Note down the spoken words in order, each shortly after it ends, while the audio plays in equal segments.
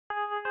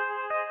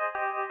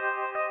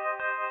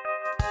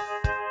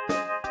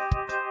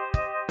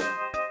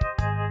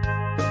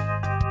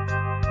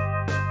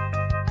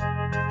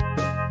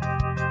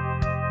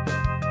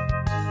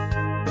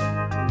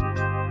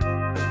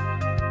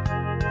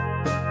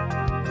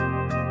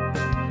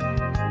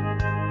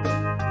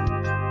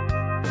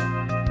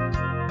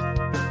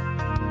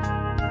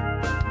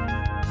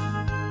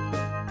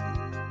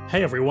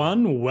Hey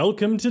everyone,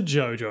 welcome to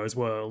Jojo's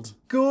World.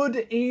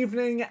 Good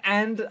evening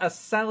and a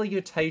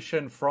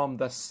salutation from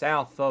the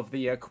south of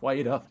the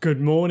equator. Good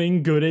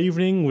morning, good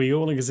evening, we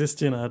all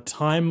exist in a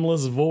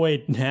timeless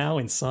void now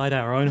inside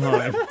our own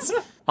homes.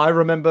 I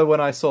remember when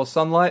I saw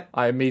sunlight,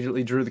 I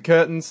immediately drew the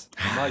curtains.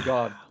 My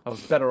god, I was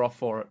better off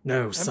for it.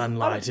 No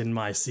sunlight in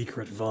my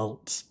secret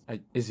vault.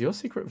 Is your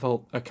secret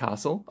vault a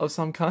castle of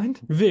some kind?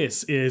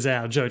 This is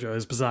our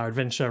JoJo's Bizarre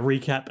Adventure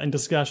recap and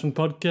discussion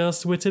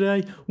podcast, where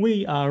today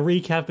we are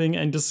recapping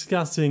and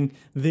discussing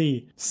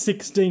the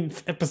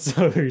 16th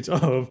episode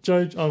of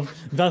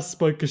Thus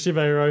Spoke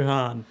Kishibe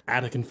Rohan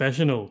at a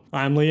Confessional.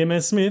 I'm Liam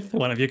S. Smith,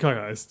 one of your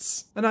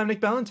co-hosts. And I'm Nick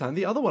Ballantyne,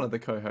 the other one of the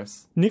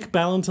co-hosts. Nick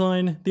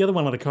Ballantyne, the other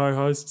one of the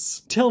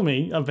co-hosts. Tell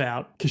me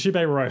about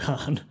Kishibe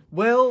Rohan.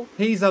 Well,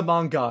 he's a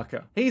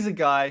mangaka. He's a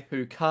guy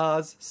who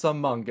carves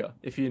some manga,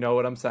 if you know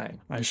what I'm saying.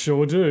 I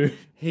sure do.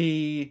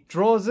 He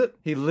draws it,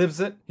 he lives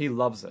it, he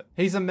loves it.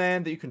 He's a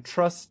man that you can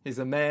trust. He's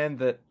a man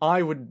that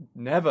I would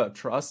never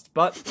trust,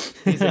 but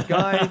he's a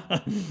guy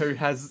who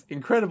has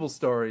incredible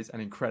stories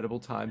and incredible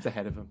times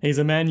ahead of him. He's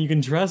a man you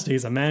can trust,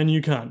 he's a man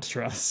you can't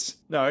trust.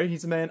 No,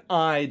 he's a man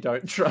I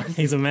don't trust.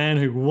 He's a man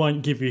who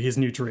won't give you his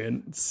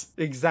nutrients.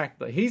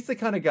 Exactly. He's the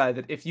kind of guy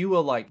that if you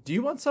were like, do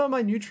you want some of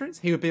my nutrients?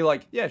 He would be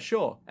like, yeah,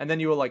 sure. And then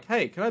you were like,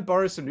 hey, can I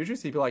borrow some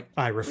nutrients? He'd be like,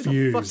 I refuse.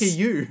 Who the fuck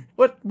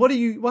are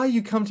you? Why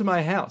you come to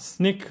my house?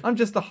 Nick, I'm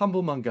just a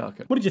humble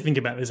mangaka. what did you think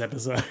about this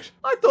episode?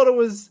 I thought it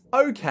was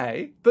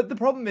okay, but the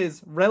problem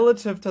is,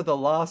 relative to the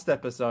last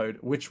episode,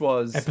 which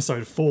was...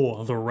 Episode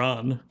 4, The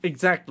Run.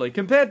 Exactly.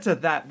 Compared to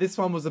that, this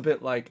one was a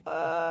bit like,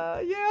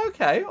 yeah,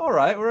 okay,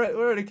 alright,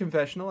 we're at a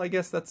confessional, I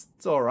guess it's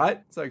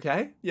alright, it's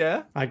okay,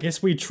 yeah. I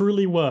guess we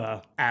truly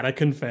were at a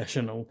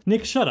confessional.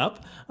 Nick, shut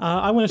up.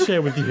 I want to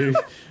share with you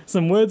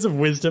some words of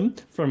wisdom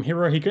from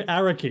Hirohiko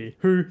Araki,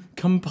 who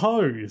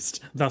composed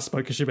Thus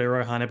Spoke Kishibe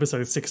Rohan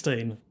episode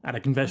 16 at a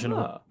confessional.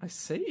 Ah, I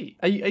see.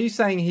 Are you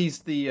saying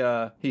he's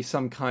he's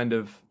some kind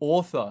of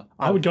author?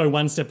 I would go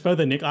one step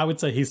further, Nick. I would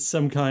say he's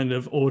some kind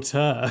of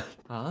auteur.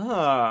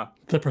 Ah.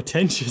 The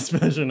pretentious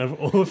version of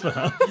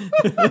author.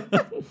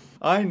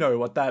 I know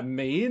what that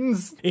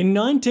means. In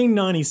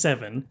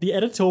 1997, the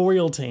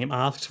editorial team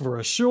asked for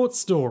a short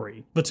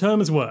story. The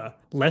terms were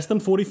less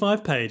than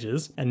 45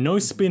 pages and no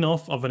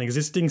spin-off of an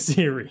existing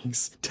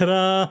series.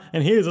 Ta-da!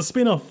 And here's a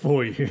spin-off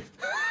for you.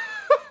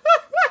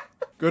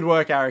 Good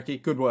work,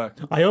 Araki. Good work.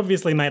 I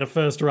obviously made a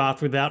first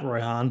draft without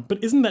Rohan,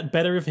 but isn't that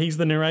better if he's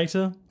the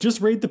narrator? Just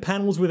read the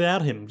panels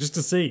without him, just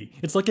to see.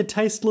 It's like a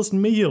tasteless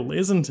meal,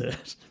 isn't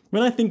it?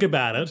 When I think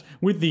about it,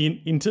 with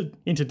the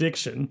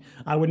interdiction,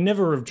 I would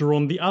never have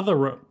drawn the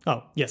other...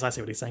 Oh, yes, I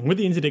see what he's saying. With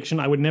the interdiction,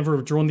 I would never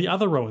have drawn the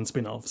other Rohan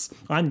spin-offs.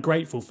 I'm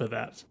grateful for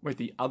that. Wait,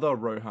 the other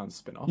Rohan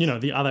spin-offs? You know,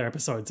 the other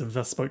episodes of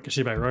Thus Spoke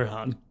Kishibe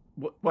Rohan.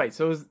 Wait,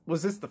 so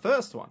was this the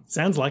first one?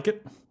 Sounds like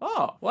it.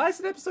 Oh, why is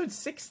it episode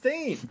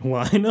 16?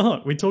 Why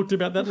not? We talked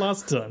about that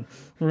last time.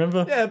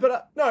 Remember? Yeah,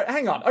 but no,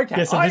 hang on. Okay,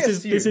 yeah, so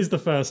this is the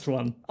first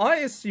one. I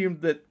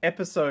assumed that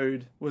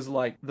episode was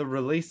like the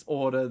release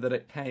order that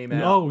it came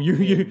out. Oh,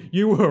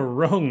 you were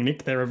wrong,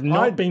 Nick. There have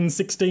not been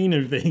 16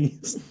 of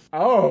these.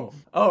 Oh,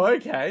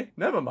 okay.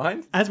 Never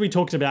mind. As we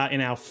talked about in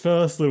our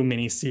first little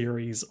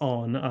mini-series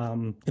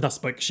on Thus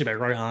Spoke Kishibe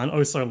Rohan,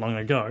 oh so long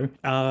ago,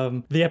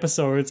 the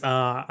episodes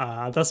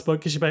are Thus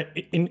Spoke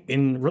Kishibe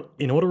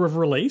in order of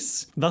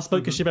release. Thus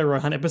Spoke Kishibe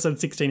Rohan episode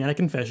 16 at a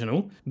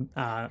confessional.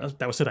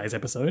 That was today's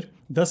episode.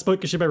 Thus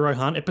Spoke Kishibe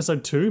Rohan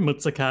episode 2,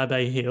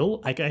 Mutsakabe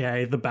Hill,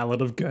 aka The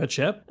Ballad of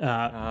Gerchep.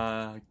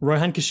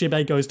 Rohan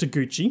Kishibe goes to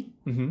Gucci.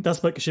 Thus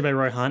Spoke Kishibe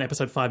Rohan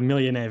episode 5,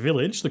 Millionaire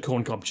Village, the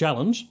Corn Cob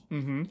Challenge.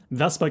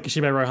 Thus Spoke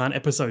Kishibe Rohan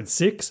episode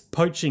 6,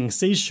 Poaching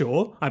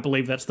Seashore. I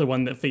believe that's the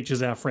one that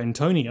features our friend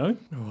Tonio.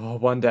 Oh,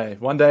 one day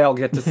I'll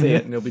get to see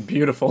it and it'll be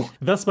beautiful.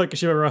 Thus Spoke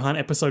Kishibe Rohan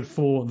episode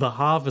 4, The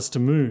Harvest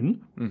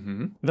Moon.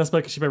 Thus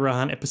Spoke Kishibe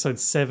Rohan episode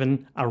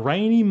 7, A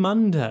Rainy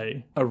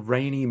Monday. A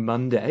Rainy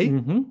Monday?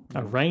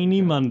 A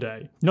Rainy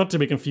Monday. Not to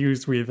be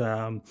confused with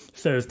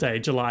Thursday,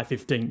 July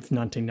 15th,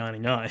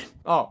 1999.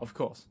 Oh, of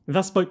course.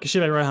 Thus Spoke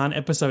Kishibe Rohan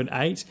episode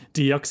 8,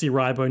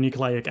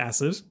 Deoxyribonucleic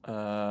acid.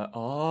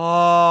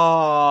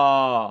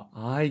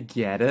 I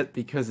get it,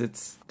 because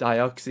it's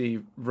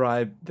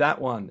that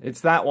one.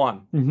 It's that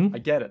one. I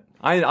get it.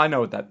 I know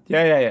what that...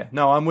 Yeah.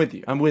 No, I'm with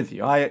you.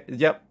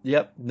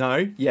 Yep.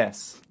 No,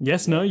 yes.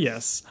 Yes, no,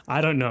 yes.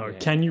 I don't know. Yeah.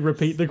 Can you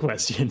repeat the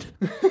question?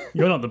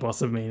 You're not the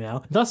boss of me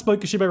now. Thus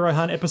Spoke Kishibe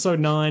Rohan episode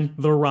 9,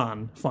 The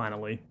Run,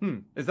 finally.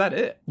 Is that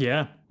it?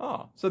 Yeah.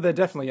 Oh, so there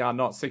definitely are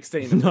not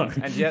 16 of No. these,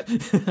 and yet,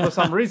 for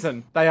some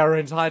reason, they are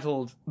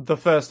entitled the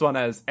first one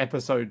as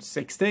episode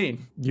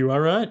 16. You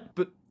are right.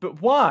 But But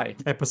why?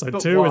 Episode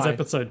But 2 is why?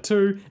 episode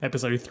 2,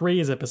 episode 3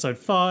 is episode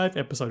 5,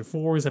 episode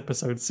 4 is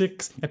episode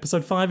 6,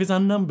 episode 5 is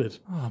unnumbered.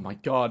 Oh my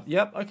god.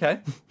 Yep, okay.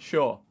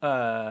 Sure.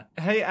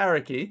 Hey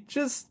Araki,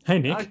 just Hey,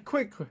 Nick.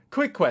 quick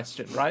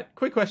question, right?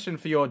 Quick question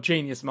for your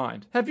genius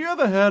mind. Have you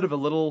ever heard of a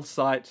little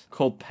site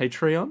called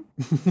Patreon?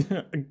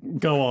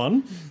 Go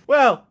on.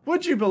 Well,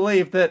 would you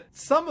believe that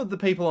some of the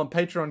people on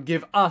Patreon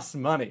give us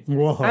money?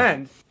 Whoa.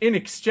 And in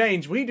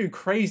exchange, we do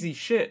crazy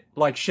shit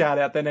like shout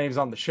out their names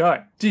on the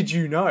show. Did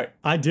you know?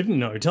 I didn't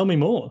know. Tell me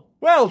more.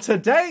 Well,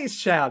 today's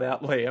shout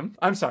out, Liam.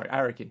 I'm sorry,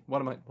 Araki.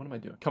 What am I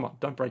doing? Come on,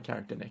 don't break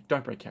character, Nick.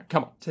 Don't break character.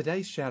 Come on.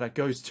 Today's shout out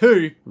goes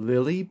to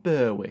Lily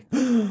Berwick.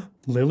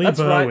 Lily That's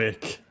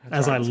Berwick, right.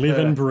 as right, I it's live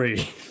her. and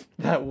breathe.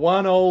 That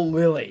one old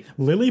Lily.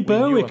 Lily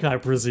Berwick, her. I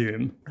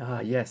presume.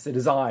 Ah, yes, it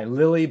is I,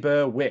 Lily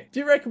Berwick. Do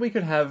you reckon we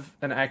could have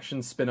an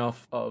action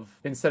spin-off of,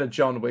 instead of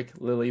John Wick,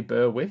 Lily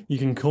Berwick? You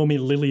can call me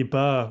Lily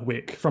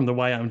Berwick from the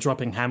way I'm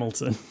dropping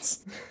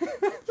Hamiltons.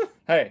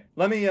 Hey,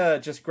 let me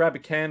just grab a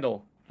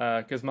candle,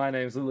 because my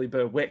name's Lily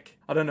Berwick.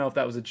 I don't know if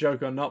that was a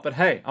joke or not, but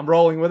hey, I'm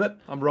rolling with it.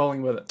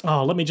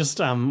 Oh, let me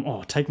just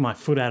take my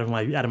foot out of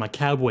my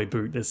cowboy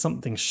boot. There's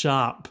something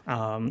sharp.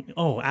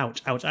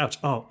 Ouch.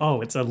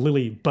 Oh, it's a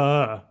Lily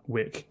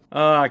Berwick.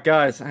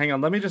 Guys, hang on.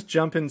 Let me just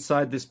jump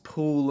inside this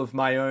pool of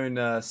my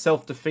own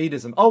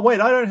self-defeatism. Oh, wait,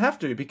 I don't have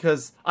to,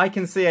 because I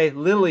can see a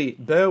Lily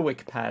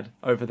Berwick pad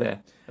over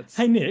there.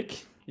 Hey,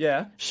 Nick.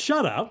 Yeah?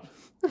 Shut up.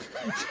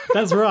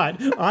 That's right.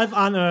 I've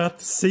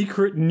unearthed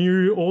secret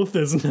new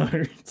author's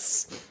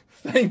notes.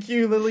 Thank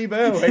you, Lily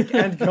Berwick,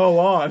 and go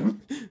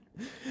on.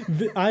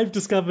 I've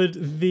discovered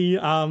the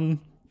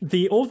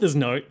author's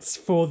notes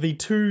for the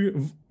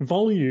 2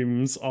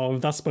 volumes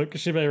of Thus Spoke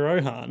Kishibe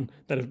Rohan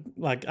that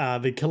are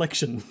the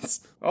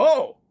collections.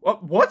 Oh,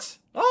 what?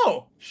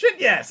 Oh, shit,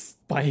 yes.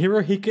 By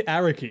Hirohiko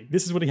Araki.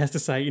 This is what he has to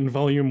say in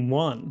volume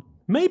 1.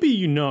 Maybe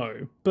you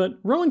know, but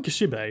Rohan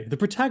Kishibe, the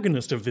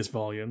protagonist of this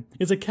volume,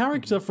 is a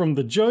character from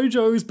the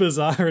Jojo's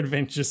Bizarre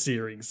Adventure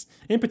series.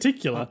 In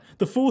particular,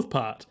 the 4th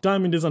part,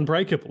 Diamond is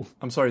Unbreakable.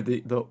 I'm sorry, the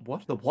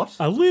what? The what?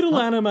 A little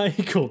anime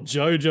called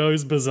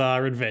Jojo's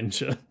Bizarre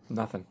Adventure.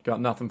 Nothing.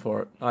 Got nothing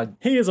for it.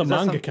 He is a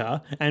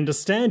mangaka and a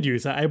stand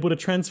user able to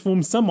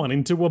transform someone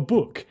into a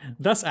book,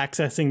 thus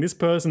accessing this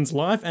person's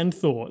life and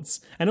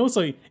thoughts, and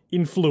also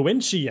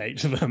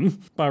influentiate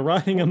them by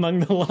writing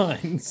among the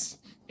lines.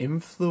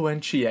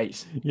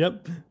 Influentiate.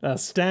 Yep, a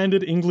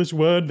standard English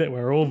word that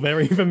we're all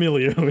very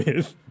familiar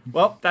with.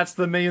 Well, that's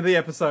the me of the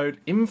episode.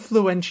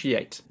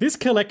 Influentiate. This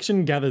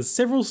collection gathers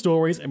several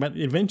stories about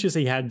the adventures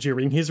he had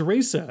during his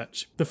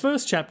research. The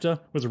first chapter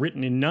was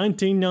written in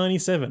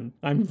 1997.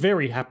 I'm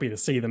very happy to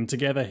see them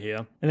together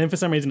here. And then for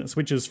some reason it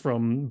switches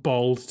from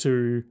bold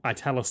to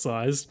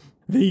italicized.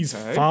 These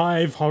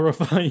 5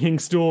 horrifying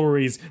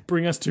stories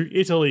bring us to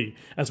Italy,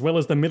 as well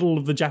as the middle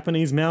of the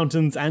Japanese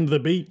mountains and the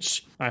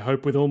beach. I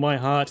hope with all my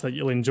heart that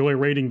you'll enjoy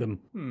reading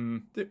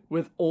them.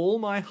 With all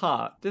my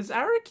heart. Does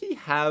Araki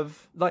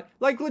have,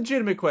 like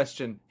legitimate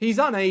question. He's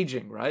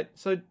unaging, right?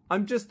 So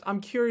I'm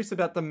curious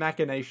about the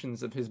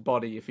machinations of his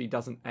body if he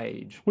doesn't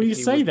age. Well, you If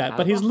he say would that, have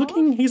but he's a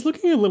looking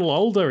a little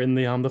older in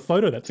the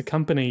photo that's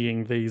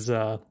accompanying these.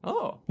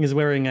 Oh. He's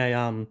wearing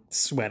a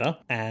sweater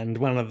and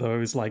one of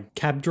those like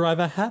cab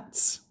driver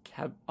hats.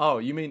 Oh,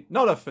 you mean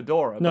not a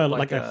fedora? No, but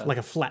like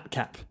a flat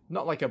cap.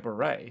 not like a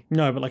beret.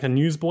 No, but like a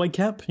newsboy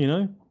cap, you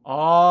know?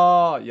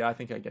 Oh, yeah, I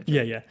think I get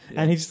you. Yeah.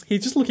 And he's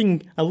just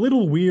looking a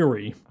little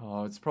weary.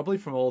 Oh, it's probably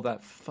from all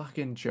that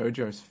fucking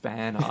JoJo's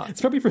fan art. It's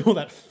probably from all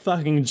that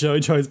fucking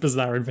Jojo's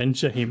Bizarre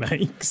Adventure he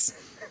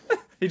makes.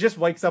 He just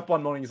wakes up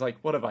one morning, he's like,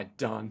 what have I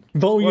done?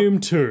 Volume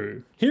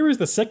 2. Here is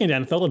the second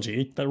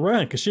anthology that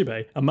Rohan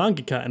Kishibe, a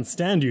mangaka and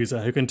stand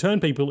user who can turn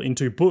people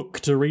into book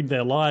to read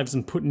their lives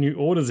and put new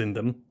orders in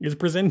them, is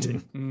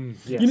presenting.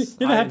 Yes,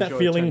 You ever I have that enjoy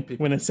feeling turning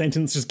people- when a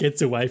sentence just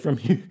gets away from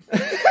you?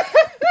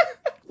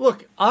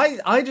 Look,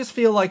 I just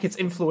feel like it's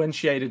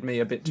influentiated me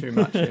a bit too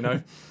much, you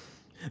know?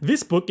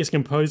 This book is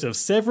composed of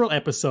several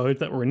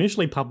episodes that were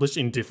initially published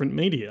in different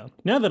media.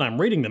 Now that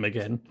I'm reading them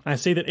again, I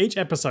see that each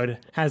episode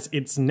has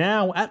its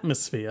now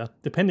atmosphere,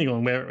 depending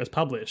on where it was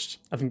published.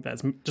 I think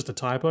that's just a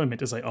typo, I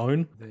meant to say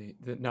own.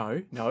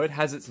 No, it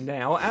has its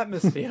now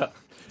atmosphere.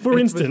 For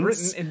It instance,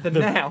 was written in the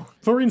now.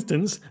 For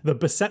instance, the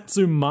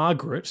Basatsu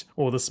Margaret,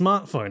 or the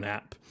smartphone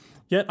app.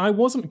 Yet I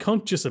wasn't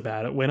conscious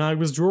about it when I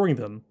was drawing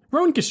them.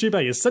 Rohan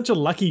Kishibe is such a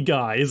lucky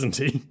guy, isn't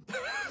he?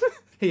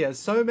 He has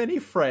so many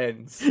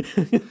friends.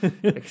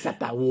 Except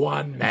that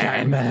one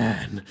man.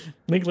 Man.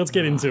 Nick, let's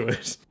get into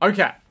it.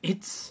 Okay,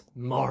 it's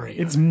Mario.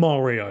 It's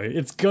Mario.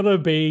 It's gotta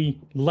be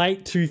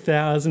late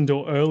 2000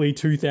 or early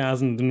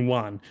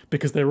 2001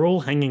 because they're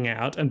all hanging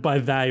out, and by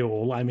they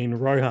all, I mean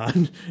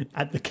Rohan,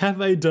 at the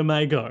Cafe de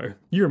Mago.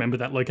 You remember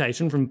that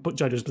location from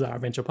Jojo's Bizarre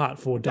Adventure Part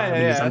 4,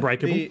 Diamond is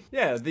Unbreakable?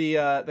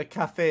 The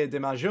Café de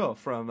Major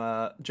from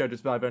JoJo's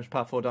Bizarre Adventure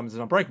Part 4, Diamond is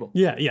Unbreakable.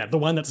 Yeah, the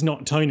one that's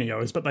not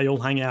Tonio's, but they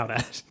all hang out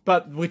at.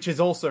 But which is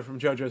also from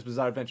JoJo's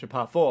Bizarre Adventure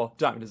Part 4,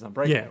 Diamond is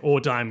Unbreakable. Yeah, or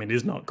Diamond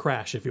is not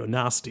Crash if you're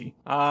nasty.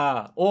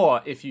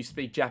 Or if you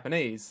speak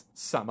Japanese,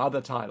 some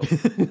other title.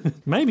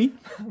 Maybe.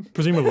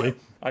 Presumably.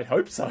 I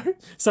hope so.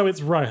 So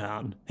it's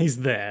Rohan. He's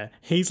there.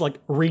 He's like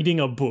reading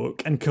a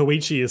book and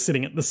Koichi is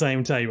sitting at the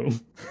same table.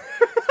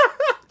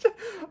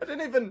 I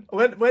didn't even...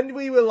 When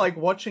we were, like,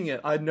 watching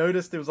it, I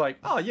noticed it was like,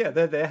 oh, yeah,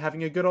 they're there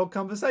having a good old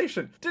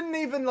conversation. Didn't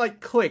even, like,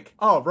 click.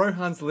 Oh,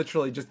 Rohan's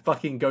literally just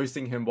fucking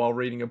ghosting him while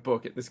reading a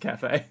book at this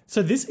cafe.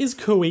 So this is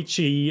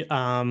Koichi,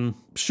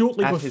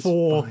 shortly At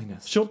before... his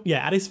finest.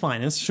 At his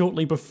finest.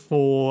 Shortly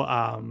before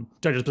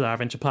JoJo's Bizarre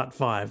Adventure Part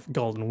 5,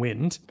 Golden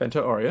Wind.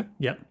 Bento Oria.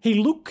 Yep. He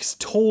looks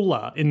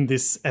taller in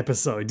this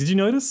episode. Did you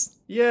notice?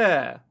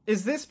 Yeah.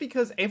 Is this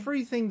because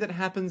everything that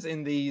happens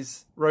in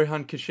these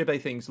Rohan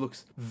Kishibe things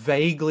looks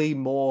vaguely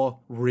more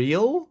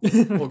real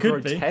or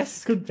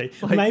grotesque? Could be.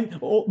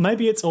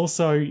 Maybe it's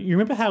also... You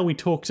remember how we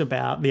talked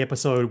about the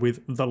episode with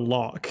The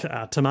Lock,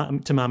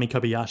 Tamami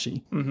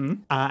Kobayashi? Mm-hmm.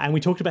 And we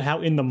talked about how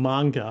in the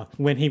manga,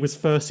 when he was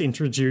first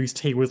introduced,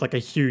 he was like a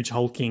huge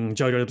hulking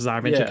JoJo's Bizarre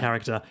Adventure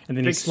character, and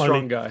then Big,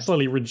 strong guy.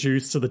 slowly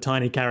reduced to the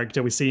tiny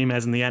character we see him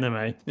as in the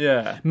anime.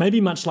 Yeah. Maybe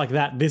much like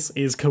that, this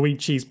is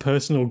Koichi's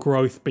personal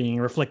growth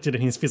being reflected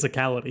in his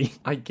physicality.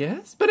 I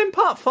guess. But in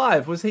part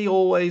 5, was he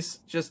always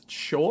just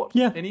short?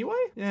 Yeah. Anyway?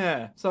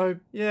 Yeah. So,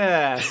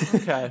 yeah.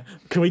 Okay.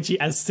 Koichi,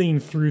 as seen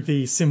through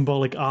the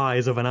symbolic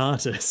eyes of an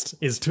artist,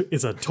 is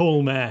a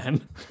tall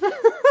man.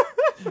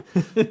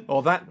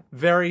 Or that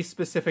very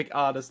specific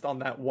artist on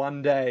that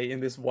one day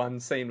in this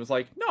one scene was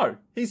like, no,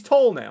 he's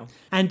tall now.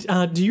 And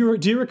do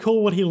you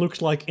recall what he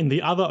looked like in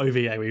the other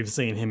OVA we've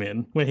seen him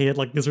in, where he had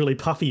like this really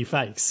puffy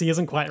face? He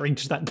hasn't quite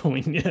reached that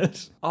point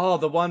yet. Oh,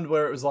 the one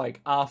where it was like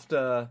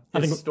after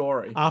his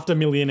story. After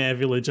Millionaire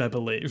Village, I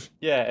believe.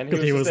 Yeah, and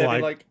he was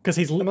like, because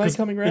he's am I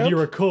coming round? If you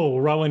recall,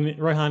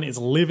 Rohan is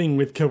living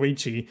with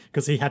Koichi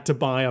because he had to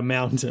buy a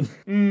mountain.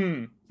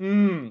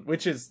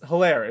 Which is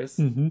hilarious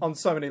on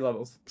so many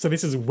levels. So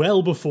this is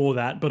well before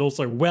that, but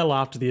also well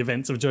after the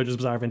events of JoJo's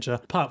Bizarre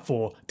Adventure Part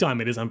 4,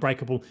 Diameter's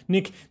Unbreakable.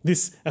 Nick,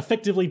 this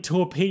effectively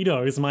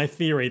torpedoes my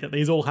theory that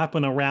these all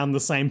happen around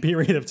the same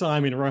period of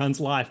time in Rohan's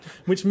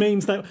life, which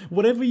means that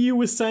whatever you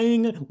were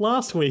saying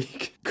last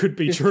week could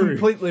be true.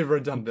 Completely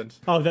redundant.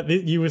 Oh, that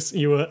you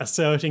were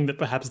asserting that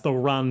perhaps the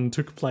run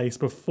took place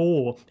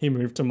before he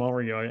moved to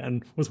Morio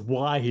and was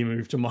why he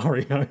moved to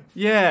Morio.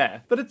 Yeah,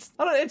 but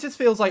it just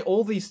feels like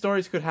all these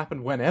stories could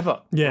happen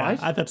whenever. Yeah,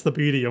 right? That's the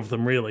beauty of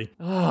them, really.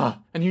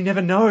 And you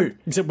never know.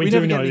 Except we do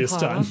never know get any this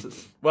hard time.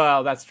 answers.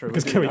 Well, that's true.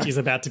 Because Koichi's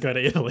about to go to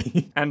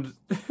Italy. And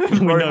we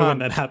know when Rohan,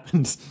 that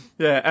happens.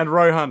 yeah, and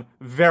Rohan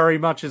very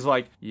much is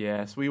like,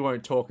 yes, we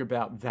won't talk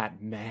about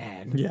that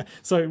man. Yeah.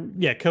 So,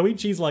 yeah,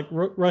 Koichi's like,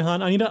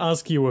 Rohan, I need to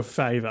ask you a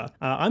favor.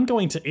 I'm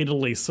going to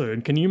Italy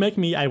soon. Can you make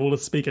me able to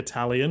speak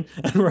Italian?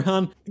 And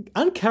Rohan,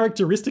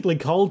 uncharacteristically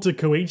cold to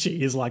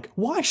Koichi, is like,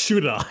 why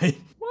should I?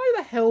 Why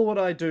the hell would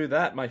I do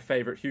that, my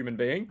favourite human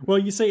being? Well,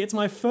 you see, it's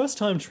my first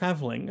time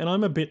travelling, and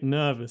I'm a bit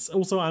nervous.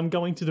 Also, I'm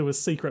going to do a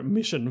secret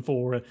mission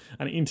for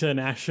an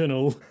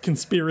international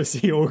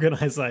conspiracy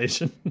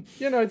organisation.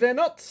 You know, they're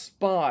not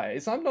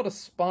spies. I'm not a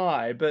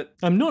spy, but...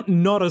 I'm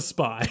not a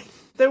spy.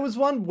 There was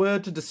one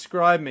word to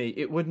describe me.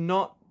 It would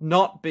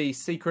not be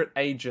secret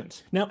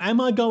agent. Now,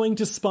 am I going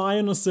to spy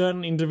on a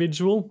certain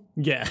individual?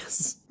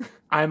 Yes.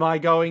 Am I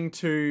going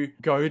to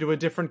go to a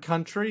different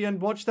country and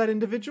watch that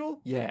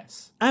individual?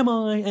 Yes. Am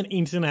I an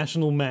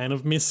international man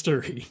of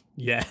mystery?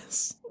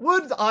 Yes.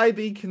 Would I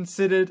be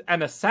considered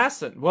an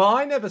assassin? Well,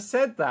 I never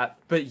said that,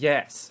 but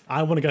yes.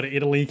 I want to go to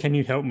Italy, can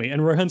you help me?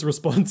 And Rohan's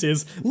response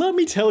is, let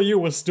me tell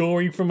you a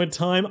story from a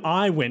time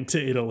I went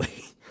to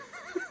Italy.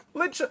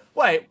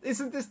 Wait,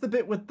 isn't this the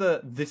bit with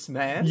this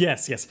man?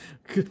 Yes.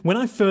 When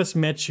I first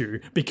met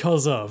you,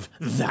 because of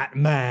that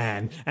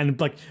man,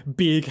 and like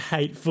big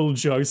hateful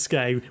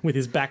Josuke with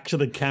his back to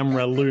the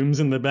camera looms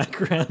in the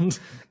background.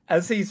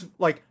 As he's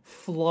like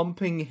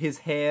flomping his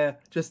hair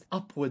just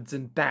upwards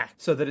and back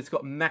so that it's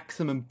got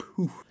maximum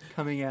poof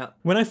coming out.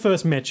 When I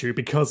first met you,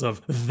 because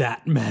of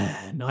that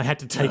man, I had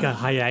to take a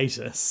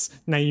hiatus.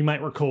 Now you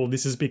might recall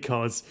this is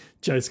because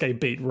Josuke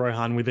beat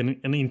Rohan within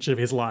an inch of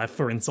his life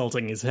for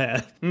insulting his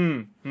hair.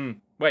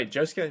 Wait,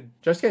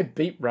 Josuke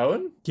beat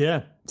Rohan?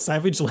 Yeah,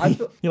 savagely.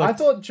 I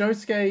thought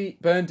Josuke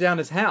burned down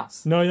his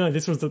house. No,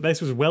 this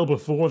was well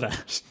before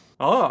that.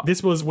 Oh.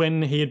 This was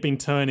when he had been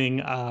turning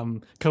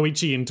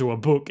Koichi into a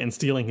book and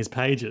stealing his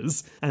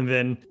pages. And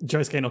then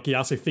Josuke and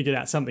Okuyasu figured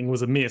out something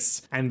was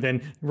amiss. And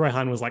then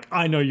Rohan was like,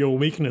 I know your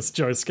weakness,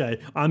 Josuke.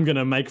 I'm going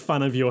to make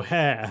fun of your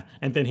hair.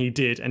 And then he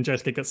did. And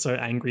Josuke got so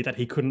angry that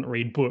he couldn't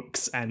read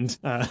books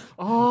and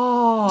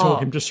tore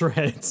him to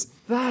shreds.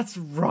 That's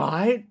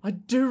right. I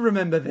do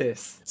remember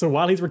this. So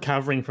while he's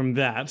recovering from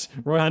that,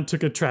 Rohan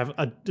took a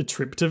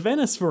trip to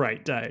Venice for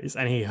 8 days.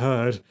 And he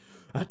heard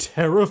a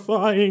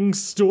terrifying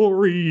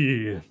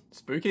story.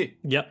 Spooky.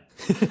 Yep.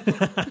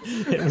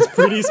 It was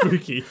pretty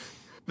spooky.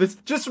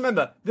 Just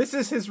remember, this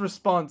is his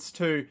response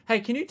to, hey,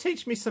 can you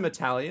teach me some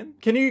Italian?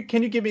 Can you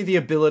give me the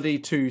ability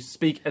to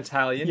speak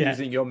Italian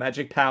using your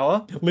magic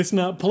power?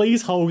 Listener,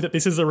 please hold that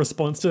this is a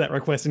response to that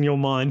request in your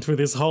mind for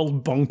this whole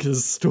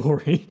bonkers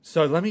story.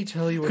 So let me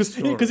tell you a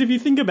story. Because if you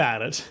think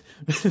about it,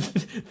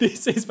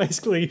 this is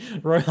basically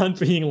Rohan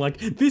being like,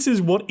 this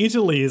is what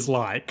Italy is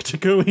like to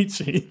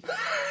Koichi.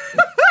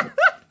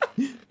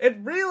 It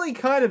really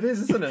kind of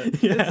is, isn't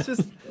it? Yeah.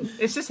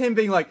 It's just him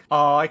being like,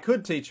 oh, I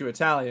could teach you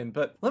Italian,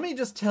 but let me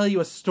just tell you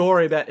a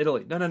story about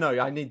Italy. No,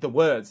 I need the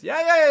words.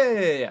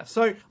 Yeah.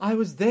 So I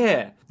was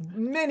there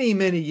many,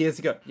 many years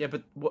ago. Yeah,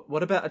 but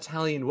what about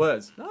Italian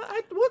words?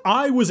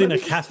 I was in a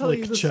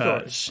Catholic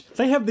church.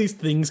 They have these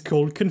things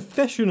called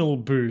confessional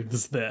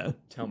booths there.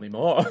 Tell me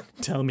more.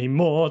 Tell me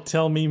more,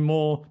 tell me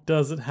more.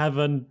 Does it have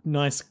a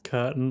nice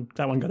curtain?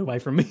 That one got away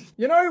from me.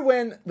 You know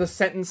when the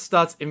sentence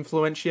starts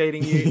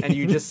influentiating you and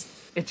you just...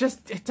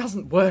 It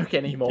doesn't work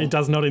anymore. It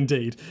does not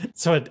indeed.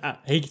 So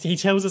he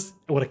tells us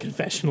what a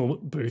confessional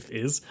booth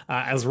is,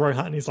 as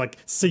Rohan is like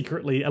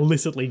secretly,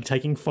 illicitly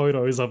taking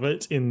photos of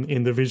it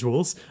in the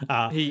visuals.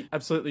 He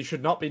absolutely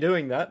should not be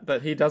doing that,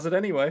 but he does it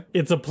anyway.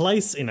 It's a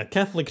place in a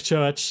Catholic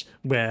church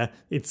where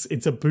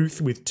it's a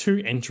booth with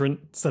two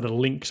entrants that are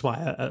linked by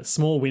a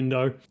small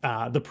window.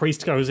 The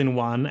priest goes in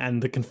one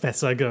and the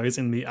confessor goes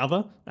in the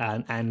other,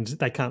 and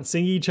they can't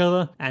see each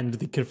other, and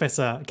the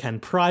confessor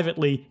can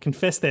privately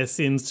confess their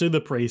sins to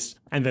the priest,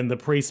 and then the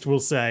priest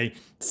will say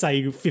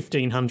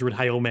 1,500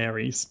 Hail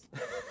Marys.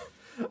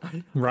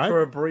 Right?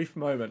 For a brief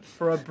moment,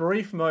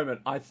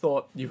 I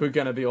thought you were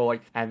going to be all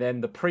like, and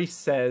then the priest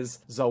says,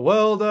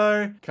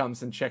 Zawaldo,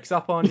 comes and checks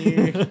up on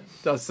you,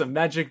 does some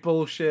magic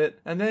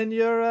bullshit, and then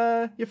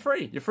you're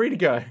free. You're free to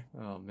go.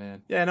 Oh,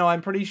 man. Yeah, no,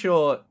 I'm pretty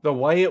sure the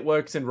way it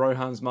works in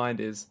Rohan's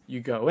mind is you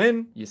go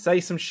in, you say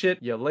some shit,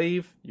 you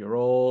leave, you're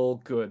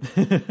all good.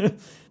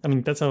 I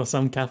mean, that's how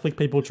some Catholic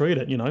people treat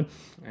it, you know?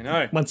 I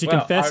know. Once you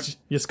confess,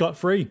 you're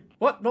scot-free.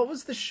 What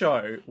was the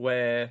show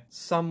where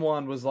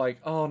someone was like,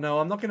 oh no,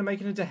 I'm not going to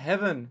make it into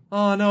heaven.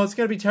 Oh no, it's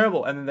going to be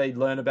terrible. And then they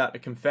learn about the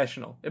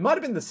confessional. It might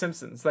have been The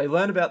Simpsons. They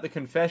learn about the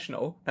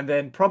confessional and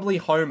then probably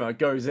Homer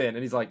goes in and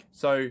he's like,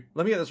 so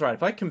let me get this right.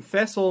 If I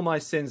confess all my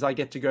sins, I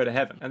get to go to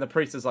heaven. And the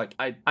priest is like,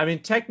 I mean,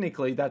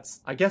 technically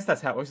I guess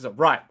that's how it works. He's like,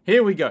 right,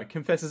 here we go.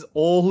 Confesses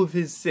all of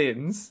his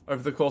sins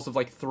over the course of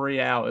like 3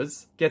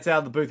 hours. Gets out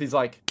of the booth. He's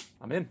like,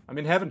 I'm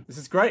in heaven. This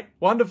is great.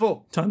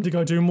 Wonderful. Time to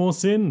go do more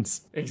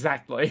sins.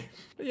 Exactly.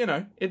 But, you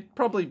know, it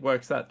probably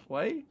works that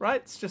way,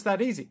 right? It's just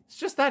that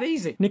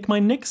easy. Nick, my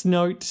next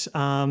note,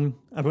 I've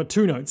got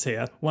two notes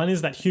here. One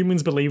is that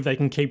humans believe they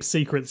can keep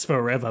secrets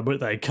forever, but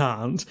they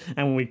can't.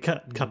 And when we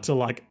cut to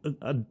like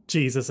a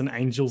Jesus and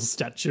angels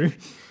statue.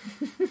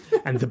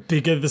 And the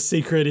bigger the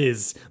secret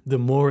is, the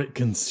more it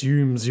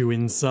consumes you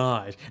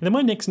inside. And then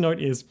my next note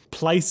is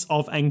place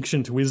of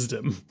ancient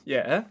wisdom.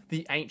 Yeah,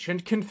 the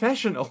ancient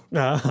confessional.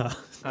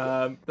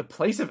 The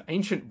place of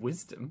ancient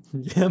wisdom?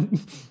 Yeah.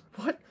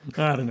 What?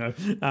 I don't know.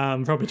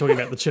 Probably talking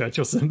about the church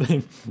or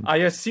something. I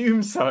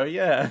assume so,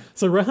 yeah.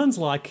 So Rohan's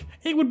like,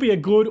 it would be a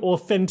good,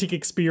 authentic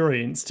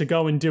experience to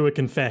go and do a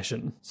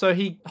confession. So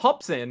he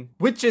hops in,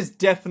 which is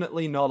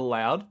definitely not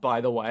allowed,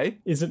 by the way.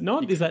 Is it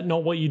not? Is that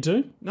not what you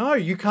do? No,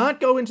 you can't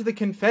go into the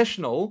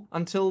confessional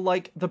until,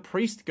 like, the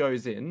priest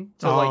goes in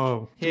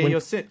to, hear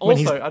your sin.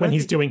 Also, when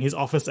he's doing his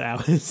office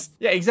hours.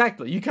 Yeah,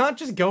 exactly. You can't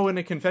just go in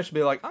a confession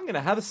and be like, I'm going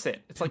to have a sin.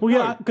 It's like, well,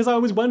 yeah, because I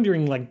was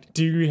wondering, like,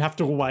 do you have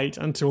to wait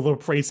until the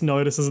priest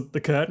notices that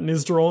the curtain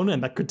is drawn,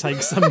 and that could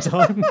take some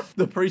time?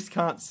 The priest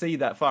can't see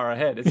that far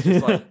ahead. It's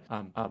just like,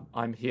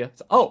 I'm here.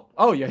 So,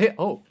 oh, you're here.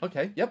 Oh,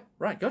 okay. Yep.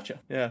 Right. Gotcha.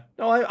 Yeah.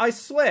 No, I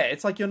swear.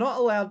 It's like you're not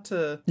allowed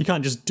to... You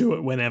can't just do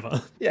it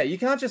whenever. Yeah, you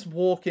can't just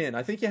walk in.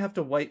 I think you have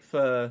to wait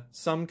for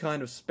some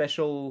kind of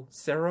special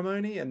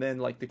ceremony, and then,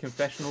 like, the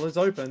confessional is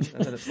open,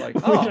 and then it's like,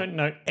 oh. We don't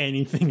know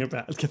anything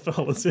about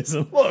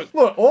Catholicism. Look,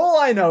 all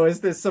I know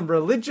is there's some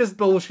religious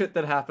bullshit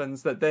that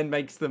happens that then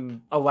makes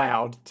them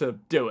allowed to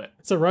do it.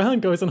 So Rohan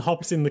goes and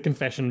hops in the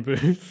confession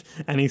booth,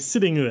 and he's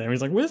sitting there.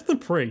 He's like, where's the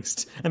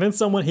priest? And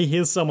then he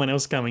hears someone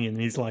else coming in,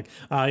 and he's like,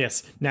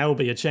 yes, now will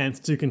be a chance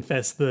to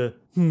confess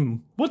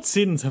what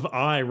sins have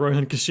I,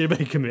 Rohan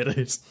Kishibe,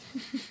 committed?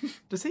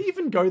 Does he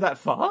even go that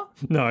far?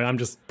 No, I'm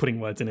just putting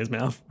words in his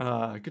mouth.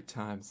 Good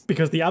times.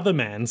 Because the other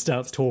man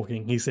starts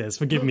talking. He says,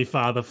 forgive me,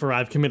 Father, for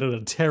I've committed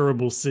a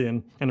terrible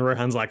sin. And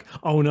Rohan's like,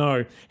 oh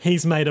no,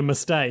 he's made a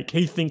mistake.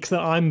 He thinks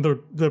that I'm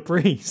the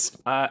priest.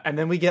 And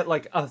then we get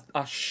like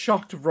a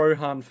shocked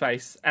Rohan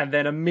face. And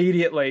then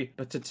immediately,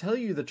 but to tell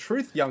you the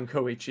truth, young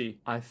Koichi,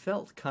 I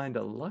felt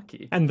kinda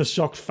lucky. And the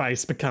shocked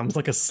face becomes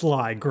like a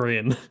sly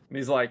grin. And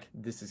he's like,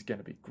 this is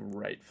gonna be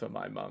great for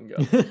my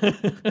manga.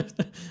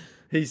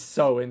 He's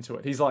so into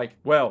it. He's like,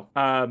 well,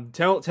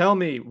 tell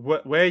me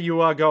where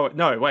you are going.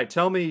 No, wait,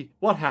 tell me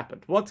what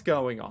happened. What's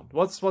going on?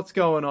 What's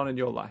going on in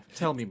your life?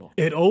 Tell me more.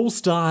 It all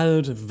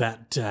started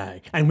that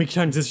day. And we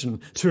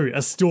transition to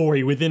a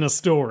story within a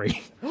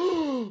story.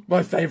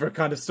 My favorite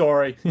kind of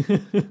story.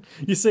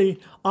 You see,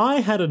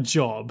 I had a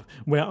job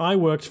where I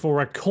worked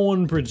for a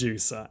corn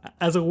producer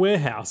as a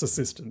warehouse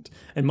assistant,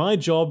 and my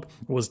job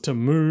was to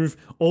move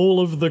all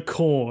of the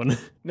corn.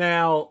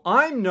 Now,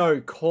 I'm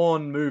no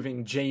corn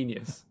moving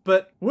genius,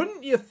 but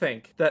wouldn't you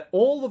think that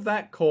all of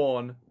that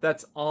corn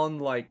that's on,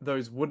 like,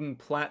 those wooden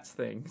plats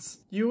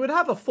things, you would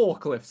have a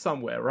forklift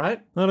somewhere, right?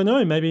 I don't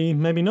know, maybe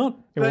not.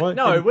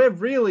 But we're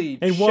really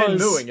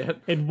Shenmuing it.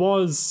 It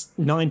was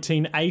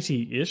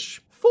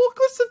 1980-ish.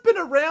 Forklifts have been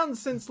around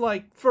since,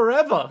 like,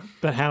 forever.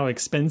 But how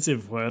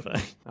expensive were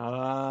they?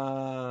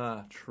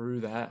 Ah,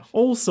 true that.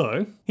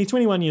 Also, he's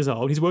 21 years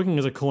old. He's working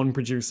as a corn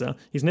producer.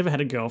 He's never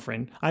had a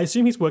girlfriend. I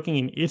assume he's working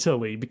in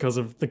Italy because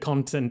of the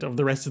content of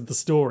the rest of the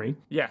story.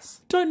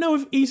 Yes. Don't know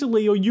if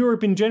Italy or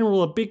Europe in general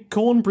are big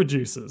corn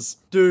producers.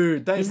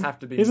 Dude, they have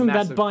to be Isn't that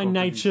massive by corn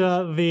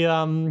nature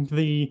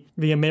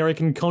the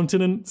American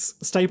continent's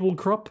staple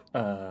crop?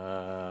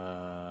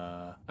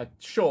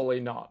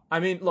 Surely not. I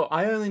mean, look,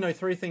 I only know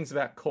 3 things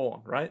about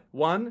corn, right?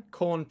 1,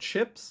 corn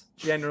chips,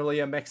 generally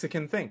a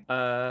Mexican thing.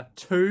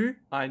 2,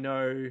 I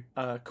know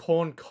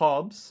corn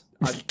cobs.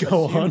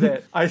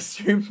 I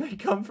assume they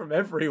come from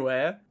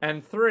everywhere.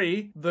 And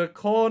 3, the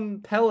corn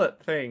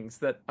pellet things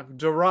that are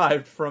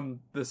derived from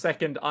the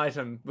second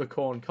item, the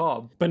corn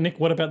cob. But Nick,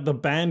 what about the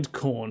band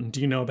Corn? Do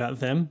you know about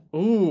them?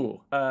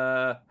 Ooh,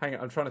 hang on,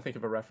 I'm trying to think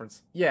of a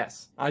reference.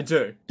 Yes, I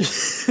do.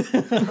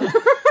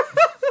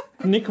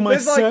 Nick, my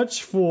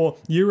search for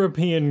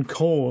European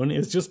corn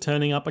is just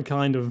turning up a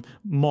kind of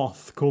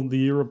moth called the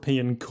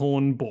European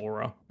corn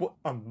borer. What,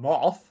 a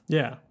moth?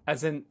 Yeah.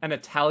 As in an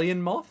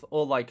Italian moth?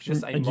 Or like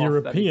just a moth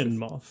European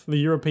moth. The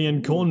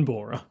European corn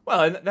borer.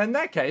 Well, in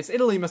that case,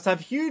 Italy must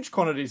have huge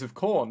quantities of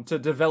corn to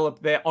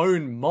develop their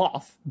own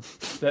moth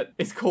that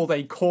is called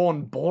a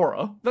corn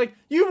borer. Like,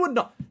 you would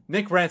not...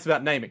 Nick rants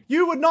about naming.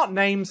 You would not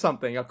name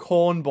something a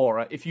corn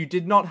borer if you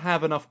did not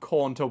have enough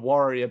corn to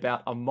worry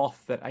about a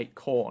moth that ate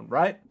corn,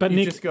 right? But you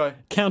Nick, just go...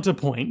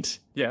 counterpoint.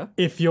 Yeah?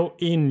 If you're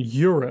in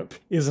Europe,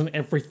 isn't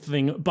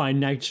everything by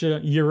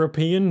nature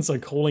European? So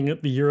calling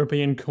it the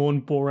European corn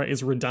borer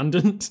is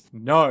redundant?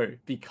 No,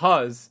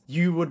 because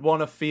you would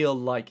want to feel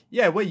like,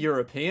 yeah, we're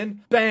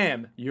European.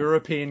 Bam!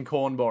 European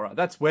corn borer.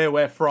 That's where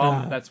we're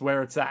from. That's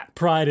where it's at.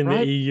 Pride in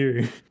the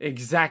EU.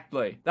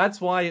 Exactly.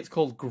 That's why it's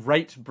called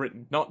Great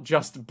Britain, not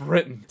just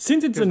Britain.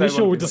 Since its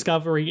initial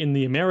discovery in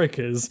the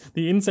Americas,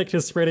 the insect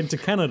has spread into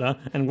Canada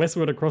and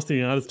westward across the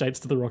United States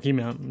to the Rocky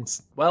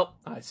Mountains. Well,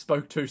 I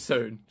spoke too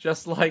soon.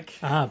 Just like...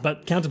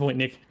 But counterpoint,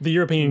 Nick. The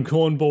European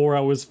corn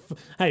borer was...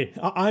 Hey,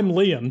 I'm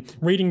Liam,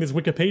 reading this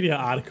Wikipedia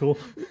article,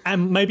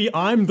 and maybe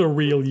I'm the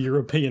real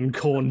European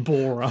corn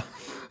borer.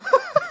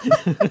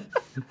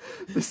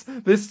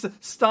 This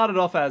started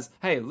off as,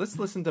 hey, let's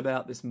listen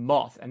about this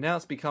moth, and now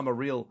it's become a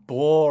real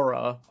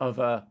borer of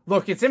a...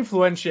 Look, it's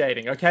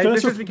influentiating, okay?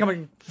 This is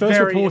becoming First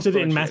very reported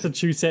in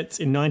Massachusetts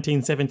in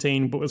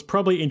 1917, but was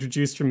probably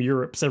introduced from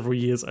Europe several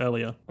years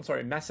earlier. I'm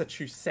sorry,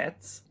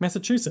 Massachusetts?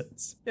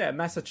 Massachusetts. Yeah,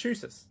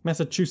 Massachusetts.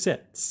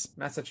 Massachusetts.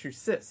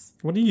 Massachusetts.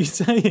 What are you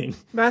saying?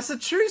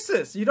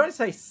 Massachusetts! You don't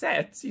say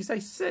sets, you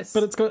say cis.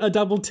 But it's got a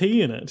double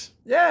T in it.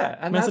 Yeah,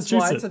 and that's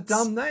why it's a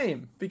dumb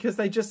name, because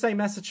they just say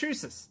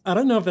Massachusetts. I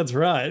don't know if that's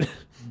right.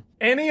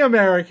 Any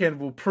American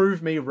will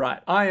prove me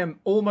right. I am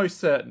almost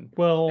certain.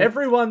 Well...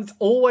 Everyone's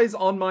always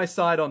on my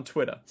side on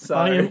Twitter, so...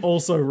 I am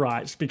also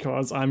right,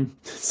 because I'm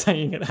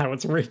saying it how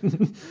it's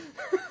written.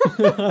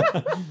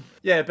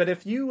 Yeah, but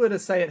if you were to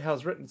say it how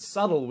it's written,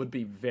 subtle would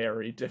be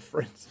very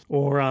different.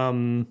 Or,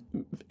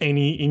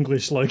 any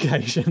English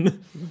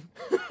location.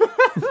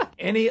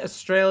 Any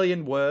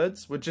Australian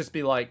words would just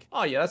be like,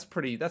 oh yeah, that's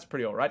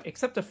pretty alright.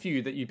 Except a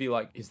few that you'd be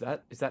like, is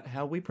that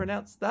how we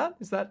pronounce that?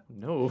 Is that?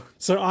 No.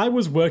 So I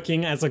was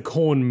working as a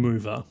corn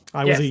mover.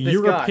 I was a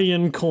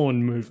European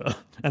corn mover.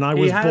 And I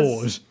was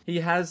bored. He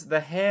has the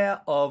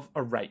hair of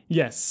a rake.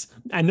 Yes.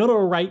 And not a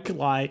rake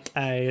like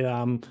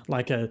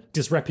a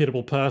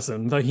disreputable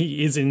person, though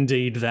he is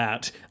indeed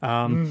that.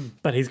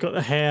 But he's got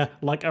the hair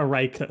like a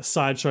rake that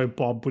Sideshow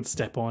Bob would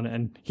step on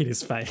and hit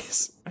his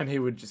face. And he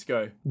would just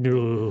go...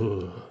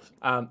 Ugh.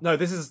 No,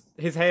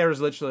 his hair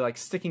is literally like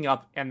sticking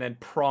up and then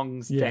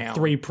prongs down.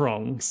 3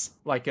 prongs.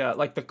 Like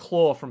the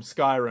claw from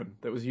Skyrim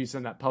that was used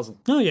in that puzzle.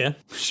 Oh yeah,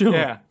 sure.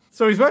 Yeah.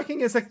 So he's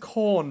working as a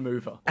corn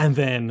mover. And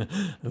then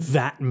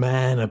that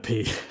man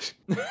appeared.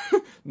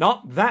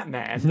 Not that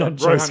man. Not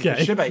that Rohan Josuke.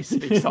 Kishibe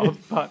speaks of,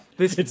 but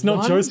this It's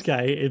not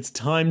Josuke, it's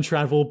time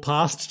travel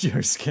past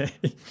Josuke.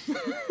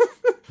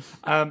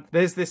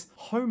 There's this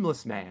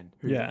homeless man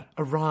who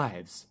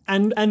arrives.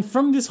 And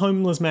from this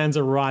homeless man's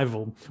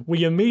arrival,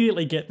 we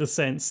immediately get the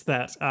sense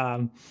that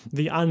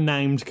the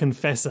unnamed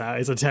confessor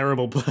is a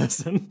terrible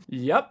person.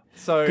 Yep.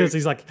 So because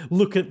he's like,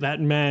 look at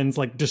that man's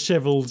like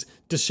disheveled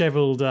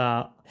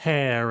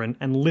hair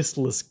and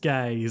listless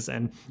gaze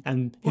and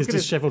his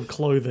disheveled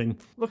clothing.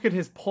 Look at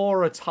his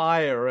poor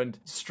attire and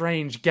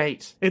strange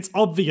gait. It's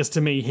obvious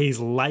to me he's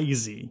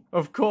lazy.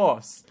 Of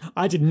course.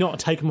 I did not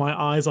take my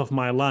eyes off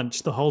my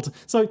lunch the whole time.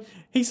 So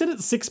He said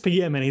it's 6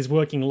 p.m. and he's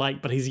working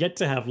late, but he's yet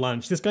to have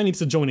lunch. This guy needs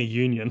to join a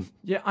union.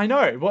 Yeah, I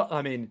know. Well,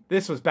 I mean,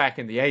 this was back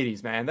in the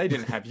 80s, man. They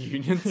didn't have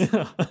unions.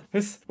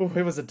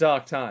 It was a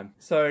dark time.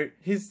 So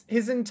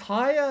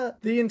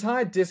the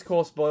entire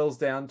discourse boils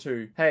down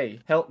to, hey,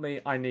 help me,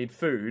 I need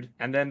food.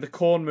 And then the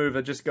corn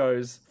mover just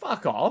goes,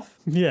 fuck off.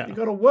 Yeah. You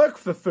gotta work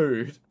for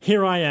food.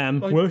 Here I am,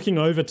 working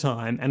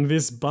overtime, and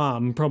this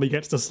bum probably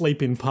gets to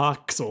sleep in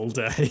parks all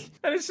day.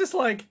 And it's just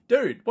like,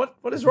 dude, what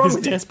is wrong This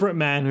with you? desperate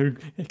man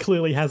who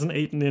clearly hasn't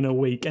eaten in a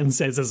week and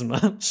says as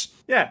much.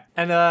 Yeah,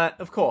 and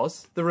of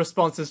course, the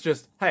response is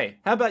just, hey,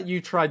 how about you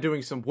try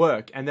doing some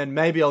work, and then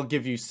maybe I'll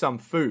give you some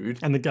food.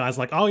 And the guy's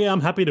like, oh yeah,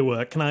 I'm happy to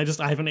work. I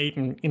haven't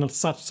eaten in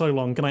so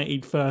long. Can I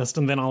eat first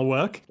and then I'll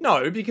work?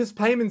 No, because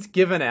payment's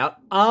given out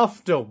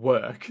after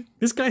work.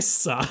 This guy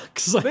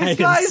sucks. I This hate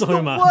guy him is so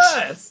the much.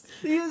 worst.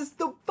 He is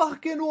the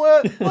fucking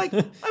worst. Like,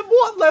 at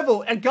what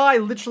level? A guy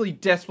literally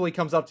desperately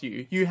comes up to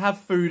you. You have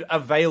food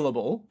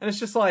available, and it's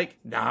just like,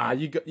 nah,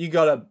 you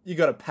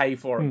gotta pay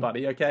for it,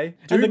 buddy. Okay,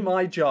 do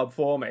my job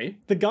for me.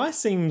 The guy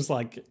seems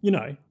like,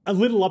 a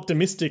little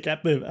optimistic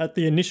at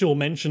the initial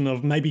mention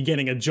of maybe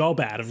getting a job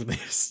out of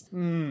this.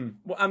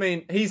 Well, I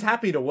mean, he's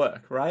happy to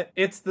work, right?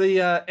 It's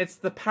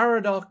the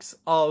paradox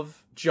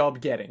of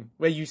job getting,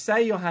 where you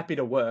say you're happy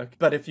to work,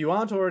 but if you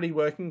aren't already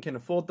working, can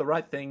afford the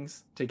right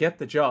things to get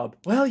the job,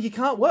 well, you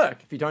can't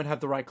work if you don't have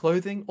the right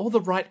clothing or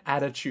the right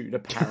attitude,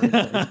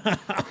 apparently.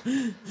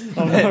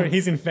 Oh no,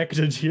 he's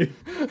infected you.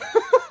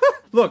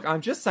 Look,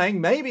 I'm just saying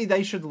maybe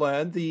they should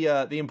learn the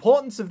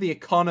importance of the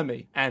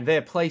economy and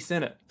their place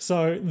in it.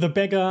 So the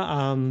beggar,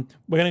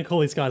 we're going to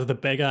call these guys the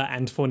beggar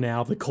and for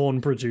now the corn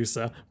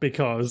producer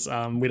because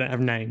we don't have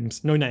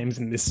names. No names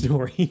in this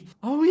story.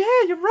 Oh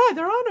yeah, you're right.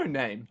 There are no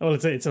names. Well,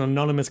 it's an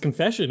anonymous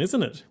confession,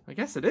 isn't it? I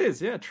guess it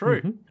is. Yeah,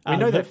 true. We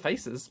know their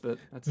faces, but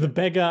that's the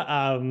beggar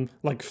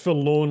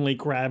forlornly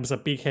grabs a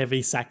big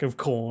heavy sack of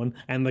corn,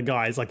 and the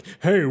guy's like,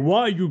 "Hey,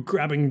 why are you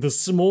grabbing the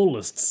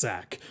smallest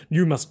sack?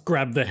 You must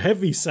grab the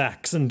heavy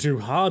sacks and do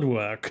hard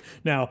work.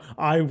 Now,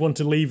 I want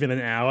to leave in an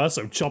hour,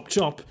 so chop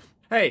chop."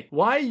 Hey,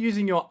 why are you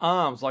using your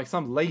arms like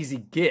some lazy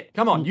git?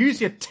 Come on, use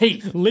your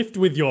teeth. Lift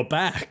with your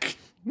back.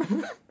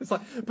 It's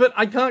like, but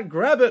I can't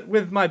grab it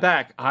with my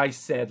back. I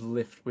said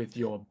lift with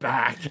your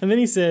back. And then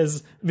he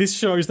says, this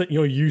shows that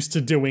you're used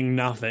to doing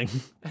nothing.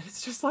 And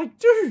it's just like,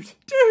 dude,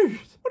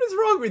 what is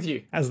wrong with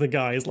you? As the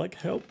guy is like,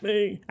 help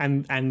me.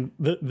 And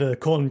the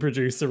corn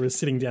producer is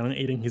sitting down and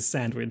eating his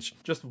sandwich.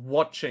 Just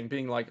watching,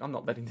 being like, I'm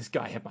not letting this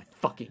guy have my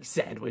fucking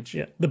sandwich.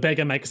 Yeah. The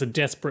beggar makes a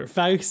desperate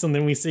face, and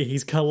then we see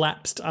he's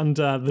collapsed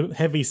under the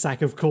heavy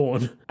sack of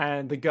corn.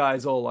 And the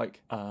guy's all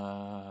like,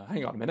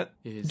 hang on a minute.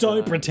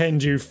 Don't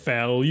pretend you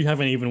fell. You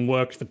haven't even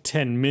worked for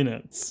 10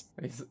 minutes.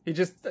 He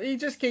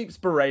just keeps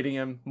berating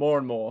him more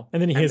and more.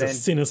 And then he hears a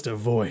sinister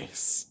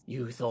voice.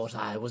 You thought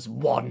I was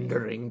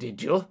wandering,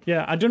 did you?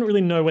 Yeah, I don't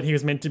really know what he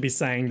was meant to be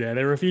saying there.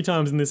 There were a few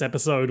times in this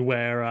episode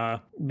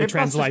where the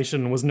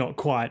translation was not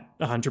quite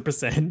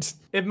 100%.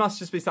 It must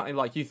just be something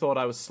like, you thought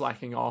I was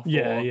slacking off.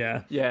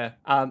 Yeah.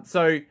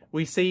 So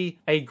we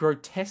see a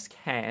grotesque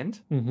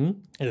hand. Mm-hmm.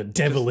 And a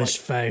devilish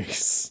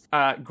face.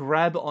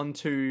 Grab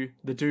onto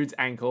the dude's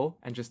ankle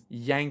and just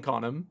yank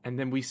on him. And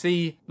then we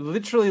see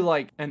literally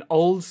like an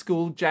old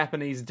school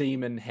Japanese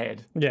demon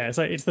head. Yeah,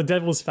 so it's the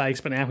devil's face,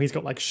 but now he's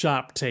got like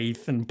sharp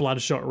teeth and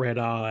bloodshot red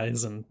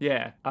eyes and...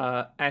 Yeah,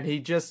 and he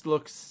just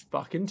looks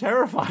fucking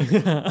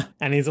terrifying.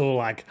 And he's all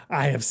like,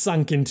 I have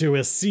sunk into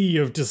a sea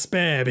of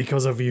despair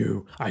because of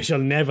you. I shall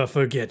never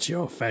forget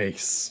your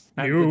face.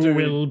 You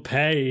will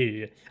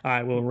pay.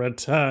 I will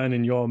return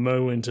in your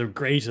moment of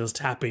greatest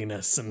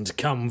happiness and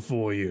come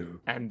for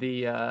you. And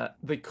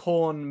the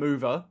corn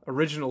mover,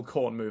 original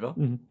corn mover,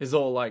 is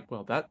all like,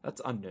 well,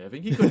 that's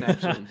unnerving. He couldn't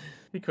actually...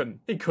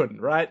 He couldn't,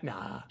 right?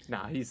 Nah,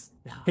 he's...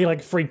 Nah. He,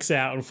 like, freaks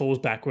out and falls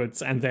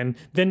backwards, and then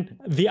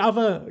the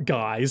other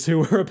guys who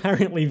were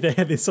apparently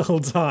there this whole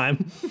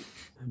time...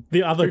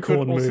 The other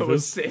corn movers. Also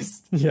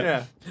assist.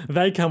 Yeah.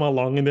 They come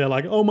along and they're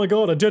like, oh my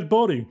god, a dead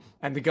body.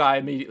 And the guy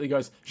immediately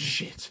goes,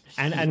 shit.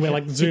 And we're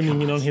like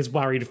zooming in on his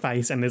worried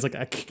face, and there's like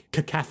a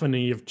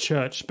cacophony of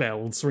church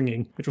bells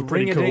ringing, which was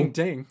pretty cool.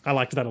 Ring-a-ding-ding. I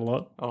liked that a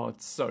lot. Oh,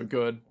 it's so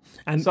good.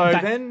 And so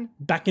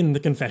back in the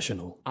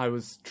confessional. I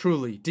was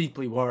truly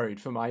deeply worried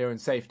for my own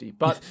safety,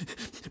 but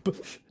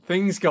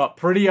things got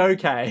pretty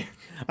okay.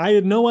 I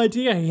had no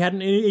idea he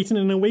hadn't eaten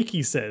in a week,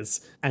 he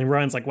says. And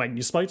Ryan's like, wait,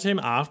 you spoke to him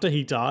after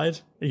he died?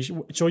 Are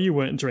you sure you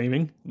weren't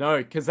dreaming? No,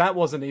 because that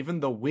wasn't even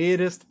the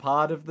weirdest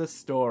part of the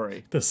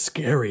story. The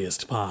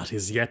scariest part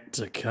is yet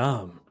to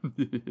come.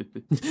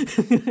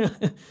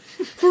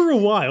 For a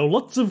while,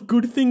 lots of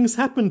good things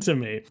happened to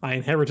me. I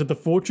inherited the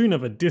fortune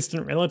of a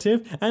distant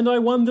relative, and I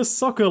won the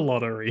soccer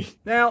lottery.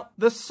 Now,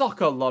 the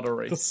soccer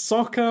lottery. The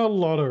soccer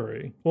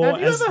lottery. Or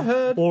have you ever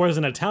heard... Or as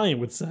an Italian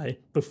would say,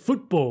 the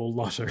football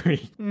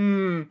lottery.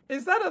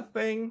 Is that a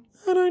thing?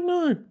 I don't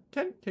know.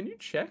 Can you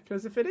check?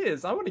 Because if it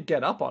is, I want to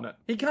get up on it.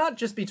 He can't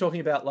just be talking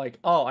about like,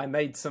 oh, I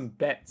made some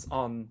bets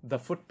on the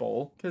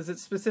football, because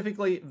it's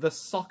specifically the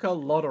soccer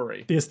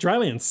lottery. The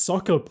Australian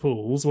Soccer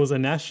Pools was a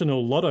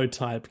national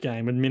lotto-type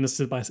game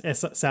administered by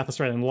South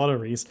Australian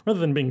Lotteries. Rather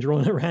than being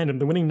drawn at random,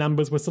 the winning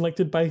numbers were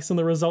selected based on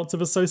the results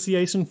of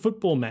association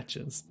football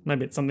matches.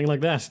 Maybe it's something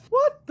like that.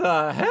 What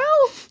the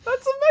hell?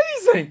 That's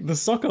amazing! The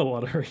soccer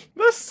lottery.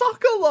 The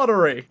soccer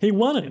lottery! He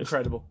won it.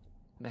 Incredible.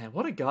 Man,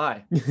 what a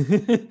guy.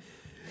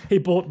 He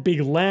bought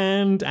big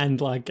land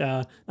and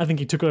I think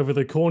he took over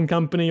the corn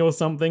company or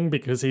something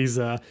because he's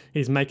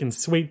making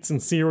sweets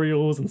and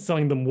cereals and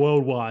selling them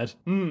worldwide.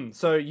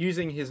 So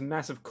using his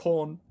massive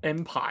corn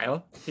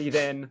empire, he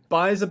then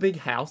buys a big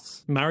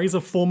house. Marries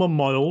a former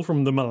model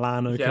from the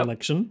Milano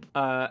collection.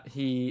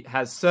 He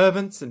has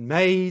servants and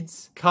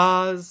maids,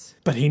 cars.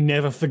 But he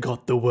never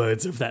forgot the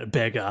words of that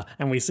beggar,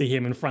 and we see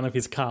him in front of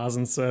his cars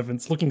and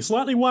servants looking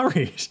slightly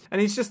worried.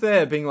 And he's just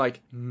there being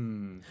like,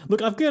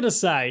 Look, I've got to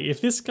say,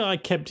 if this guy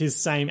kept his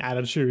same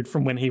attitude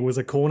from when he was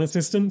a corn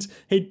assistant,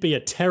 he'd be a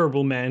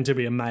terrible man to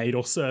be a maid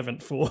or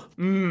servant for.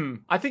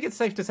 I think it's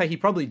safe to say he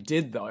probably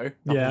did, though.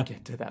 We'll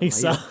get to that he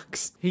later.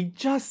 sucks. He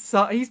just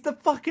sucks. He's the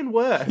fucking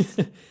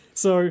worst.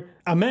 So,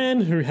 a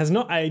man who has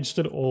not aged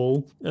at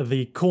all,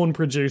 the corn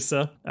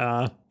producer,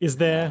 is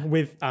there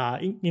with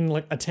in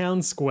like a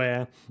town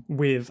square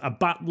with a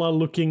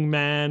butler-looking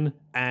man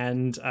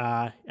and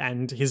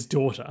his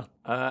daughter.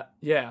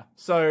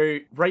 So,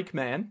 Rake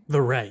Man.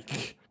 The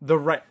rake.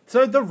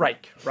 So the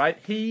rake, right?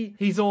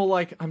 He's all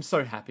like, I'm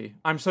so happy.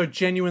 I'm so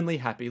genuinely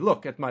happy.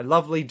 Look at my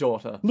lovely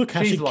daughter. Look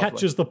how She's she lovely.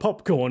 catches the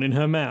popcorn in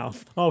her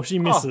mouth. Oh, she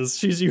misses.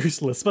 She's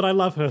useless, but I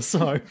love her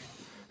so.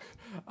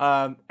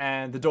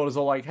 And the daughter's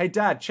all like, hey,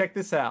 Dad, check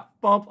this out.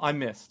 Bob, I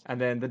missed. And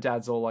then the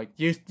dad's all like,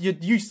 you're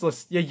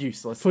useless. You're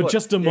useless. For Look,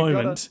 just a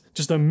moment,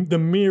 the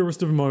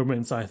merest of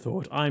moments, I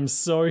thought, I'm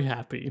so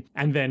happy.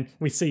 And then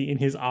we see in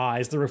his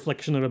eyes the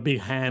reflection of a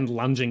big hand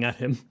lunging at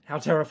him. How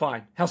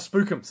terrifying. How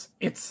spookums.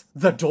 It's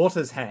the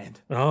daughter's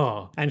hand.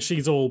 Oh, and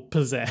she's all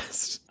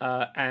possessed.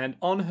 And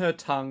on her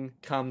tongue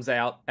comes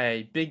out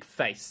a big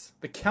face.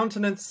 The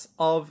countenance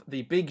of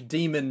the big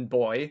demon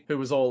boy who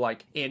was all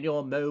like, in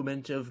your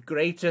moment of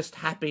greatest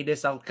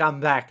happiness, I'll come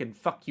back and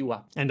fuck you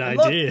up. And I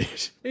look, did.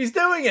 He's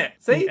doing it.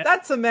 See,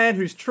 that's a man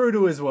who's true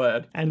to his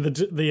word. And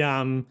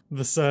the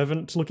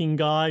servant-looking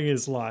guy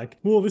is like,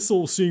 well, this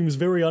all seems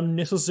very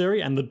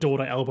unnecessary, and the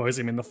daughter elbows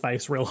him in the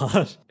face real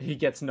hard. He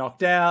gets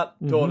knocked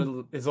out.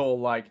 Daughter is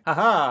all like,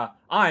 haha,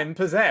 I'm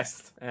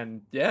possessed.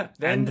 And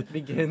then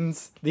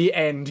begins the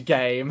end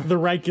game. The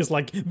rake is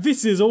like,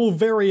 this is all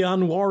very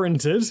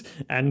unwarranted,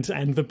 and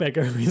the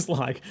beggar is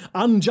like,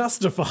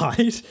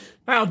 unjustified.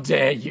 How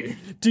dare you?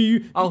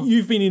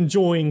 You've been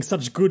enjoying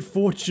such good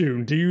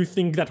fortune. Do you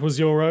think that was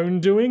your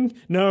own doing?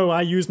 No,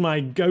 I used my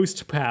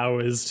ghost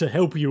powers to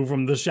help you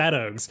from the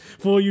shadows.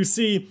 For you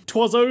see,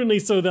 'twas only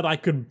so that I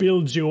could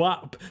build you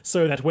up,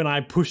 so that when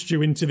I pushed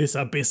you into this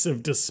abyss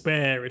of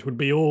despair, it would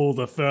be all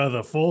the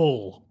further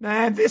fall.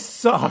 Man, this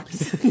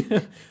sucks.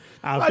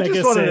 I Beggar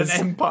just wanted says,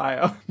 an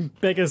empire.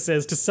 Beggar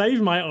says, to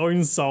save my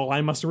own soul, I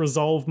must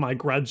resolve my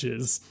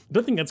grudges. I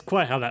don't think that's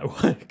quite how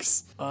that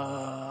works.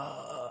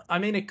 I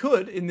mean, it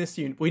could in this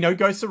unit. We know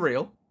ghosts are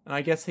real. And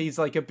I guess he's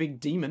like a big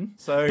demon,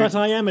 so... But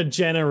I am a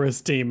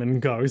generous demon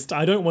ghost.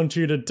 I don't want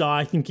you to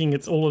die thinking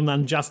it's all an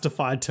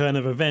unjustified turn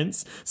of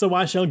events, so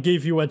I shall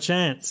give you a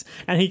chance.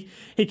 And he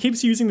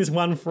keeps using this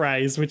one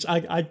phrase, which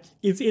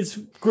it's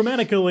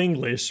grammatical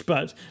English,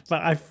 but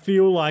I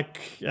feel like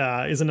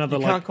is another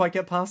You can't quite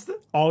get past it?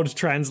 Odd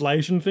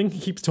translation thing. He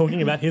keeps talking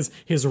about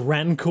his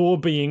rancor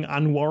being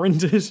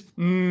unwarranted.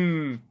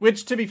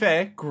 Which, to be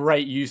fair,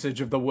 great usage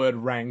of the word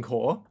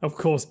rancor. Of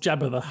course,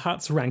 Jabba the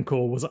Hutt's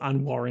rancor was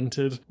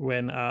unwarranted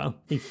when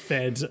he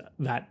fed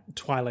that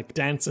Twi'lek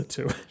dancer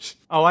to it.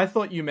 Oh, I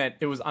thought you meant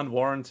it was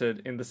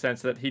unwarranted in the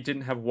sense that he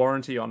didn't have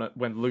warranty on it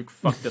when Luke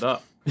fucked it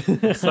up.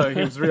 So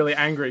he was really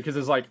angry because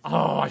it's like,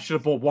 oh, I should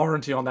have bought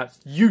warranty on that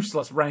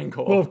useless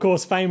rancor. Well, of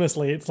course,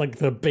 famously, it's like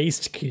the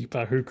Beast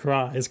Keeper who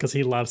cries because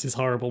he loves his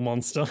horrible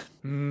monster.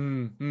 I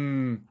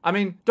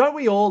mean, don't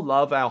we all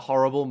love our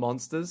horrible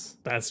monsters?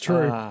 That's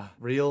true.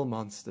 Real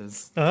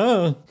monsters.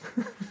 Oh.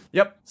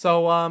 Yep.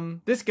 So,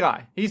 this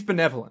guy, he's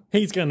benevolent.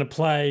 He's going to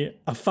play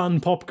a fun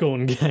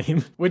popcorn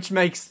game. Which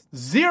makes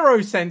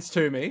 0 sense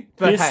to me.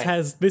 But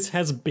this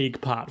has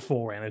big part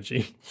 4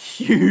 energy.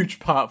 Huge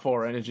part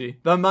 4 energy.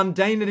 The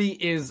mundanity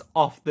is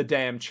off the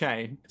damn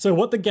chain. So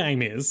what the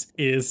game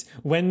is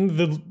when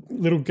the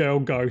little girl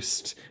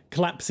ghost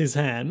claps his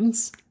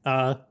hands,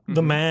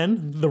 the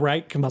man, the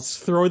rake, must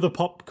throw the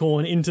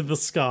popcorn into the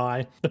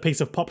sky, the piece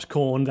of popped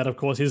corn that, of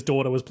course, his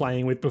daughter was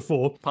playing with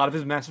before. Part of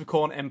his massive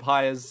corn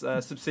empire's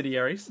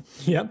subsidiaries.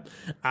 Yep.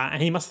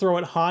 And he must throw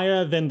it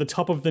higher than the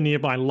top of the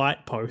nearby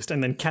light post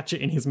and then catch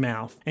it in his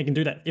mouth. And he can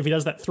do that. If he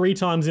does that 3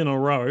 times in a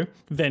row,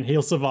 then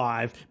he'll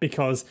survive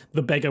because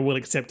the beggar will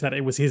accept that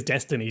it was his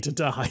destiny to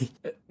die.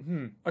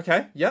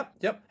 Okay, yep.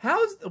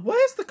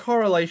 Where's the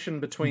correlation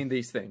between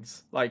these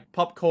things? Like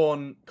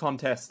popcorn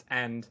contest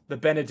and the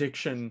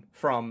benediction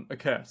from a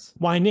curse.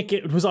 Why, Nick,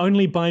 it was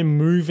only by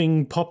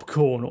moving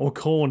popcorn or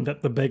corn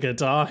that the beggar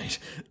died.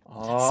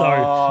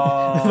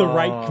 So the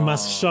rake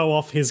must show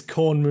off his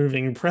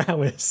corn-moving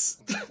prowess.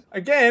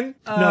 Again,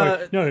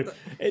 No.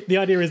 The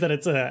idea is that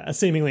it's a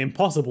seemingly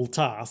impossible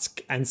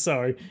task, and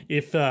so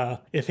if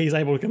he's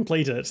able to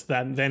complete it,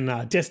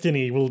 then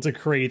destiny will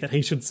decree that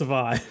he should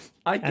survive.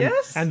 I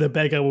guess. And the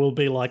beggar will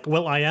be like,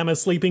 well, I am a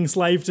sleeping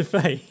slave to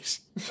fate.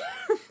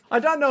 I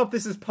don't know if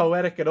this is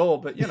poetic at all,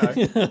 but, you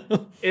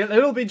know,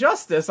 it'll be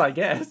justice, I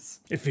guess.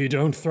 If you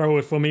don't throw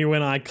it for me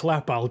when I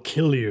clap, I'll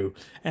kill you.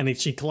 And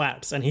she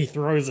claps, and he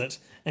throws it.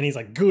 And he's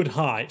like, good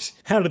height.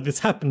 How did this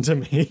happen to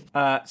me?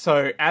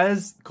 So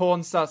as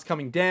corn starts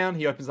coming down,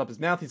 he opens up his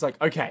mouth. He's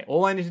like, okay,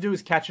 all I need to do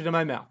is catch it in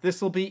my mouth.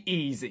 This will be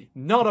easy.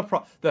 Not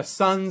a The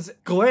sun's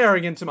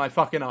glaring into my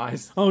fucking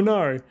eyes. Oh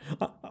no.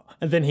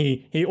 And then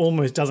he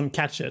almost doesn't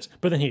catch it,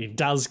 but then he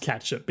does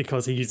catch it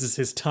because he uses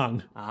his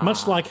tongue.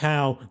 Much like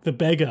how the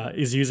beggar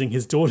is using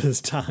his daughter's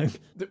tongue.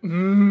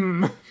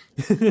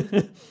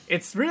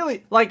 It's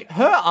really, like,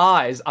 her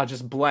eyes are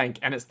just blank,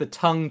 and it's the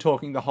tongue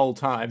talking the whole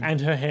time.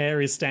 And her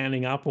hair is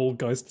standing up all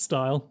ghost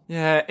style.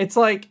 Yeah, it's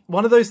like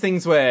one of those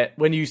things where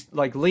when you,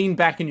 like, lean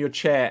back in your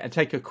chair and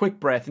take a quick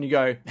breath and you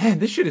go, man,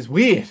 this shit is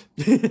weird.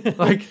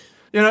 Like...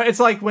 You know, it's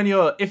like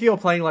if you're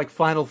playing like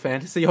Final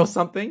Fantasy or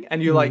something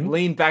and you like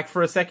lean back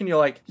for a second, you're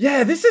like,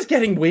 yeah, this is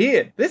getting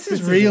weird. This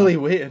is really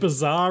weird.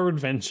 Bizarre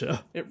adventure.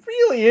 It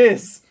really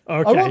is.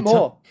 Okay, I want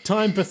more.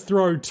 Time for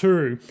throw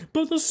 2.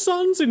 But the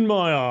sun's in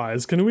my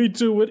eyes. Can we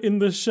do it in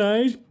the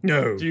shade?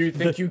 No. Do you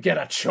think you get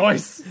a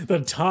choice? The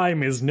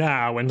time is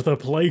now and the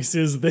place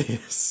is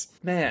this.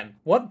 Man,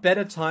 what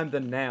better time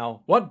than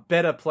now? What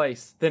better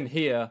place than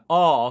here?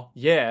 Oh,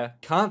 yeah,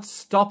 can't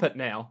stop it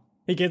now.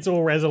 He gets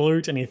all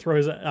resolute and he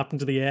throws it up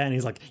into the air and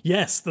he's like,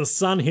 yes, the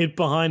sun hid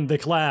behind the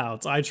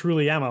clouds. I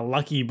truly am a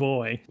lucky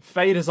boy.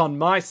 Fate is on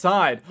my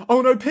side.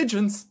 Oh no,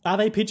 pigeons. Are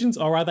they pigeons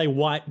or are they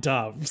white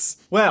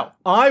doves? Well,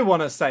 I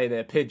want to say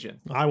they're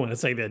pigeons. I want to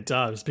say they're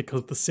doves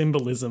because the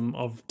symbolism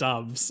of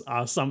doves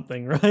are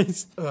something,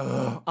 right?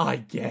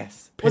 I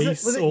guess.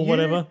 Peace or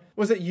whatever.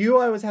 Was it you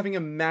I was having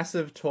a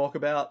massive talk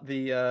about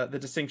the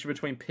distinction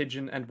between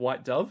pigeon and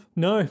white dove?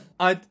 No.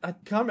 I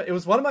can't remember. It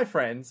was one of my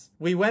friends.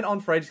 We went on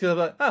for ages because I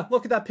was like, oh,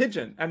 look at that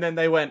pigeon. And then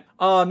they went,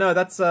 oh, no,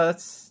 that's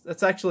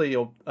actually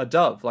a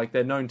dove. Like,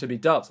 they're known to be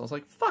doves. I was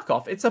like, fuck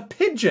off. It's a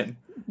pigeon.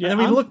 Yeah, and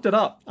then we looked it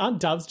up. Aren't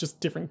doves just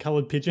different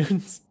coloured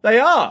pigeons? They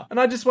are. And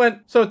I just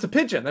went, so it's a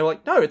pigeon. They were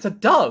like, no, it's a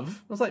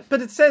dove. I was like,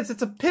 but it says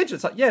it's a pigeon.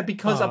 It's like, yeah,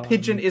 because a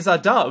pigeon is a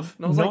dove.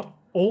 And I was like...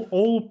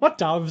 All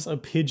doves are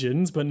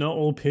pigeons, but not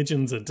all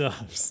pigeons are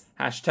doves.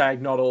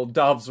 Hashtag not all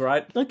doves,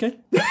 right? Okay.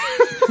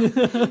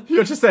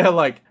 You're just there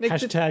like...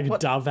 Hashtag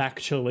dove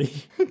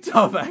actually.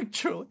 Dove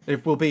actually.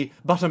 It will be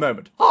but a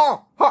moment.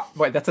 Oh, oh.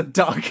 Wait, that's a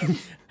duck.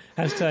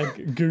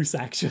 Hashtag goose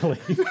actually.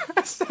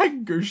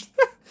 Hashtag goose.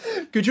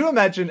 Could you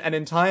imagine an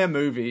entire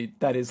movie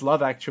that is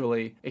Love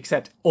Actually,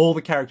 except all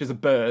the characters are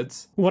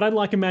birds? What I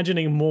like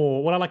imagining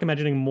more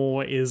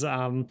is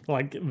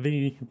like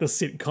the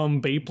sitcom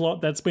B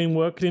plot that's been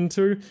worked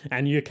into,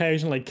 and you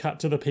occasionally cut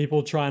to the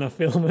people trying to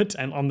film it,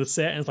 and on the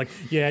set, and it's like,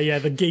 yeah,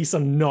 the geese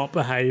are not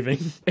behaving.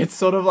 It's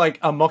sort of like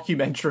a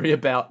mockumentary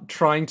about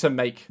trying to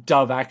make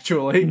Dove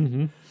Actually.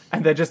 Mm-hmm.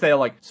 And they're just there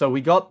like, so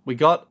we got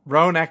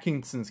Rowan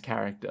Atkinson's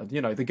character,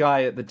 you know, the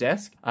guy at the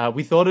desk.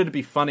 We thought it'd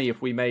be funny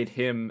if we made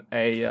him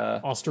a...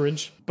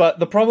 ostrich. But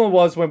the problem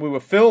was when we were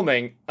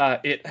filming,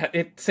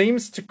 it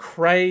seems to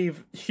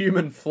crave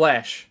human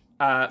flesh.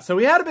 So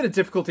we had a bit of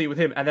difficulty with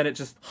him, and then it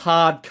just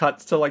hard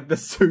cuts to, like, the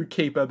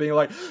zookeeper being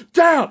like,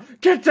 down,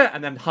 get down,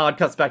 and then hard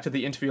cuts back to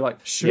the interview like,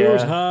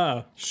 shoot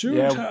her.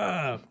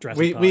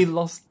 We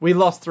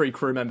lost 3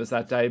 crew members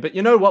that day, but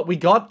you know what? We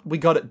got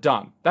it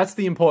done. That's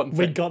the important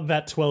thing. We got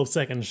that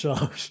 12-second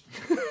shot.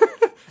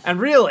 And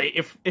really,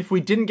 if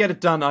we didn't get it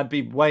done, I'd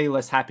be way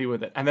less happy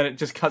with it. And then it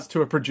just cuts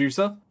to a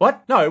producer.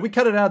 What? No, we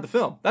cut it out of the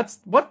film.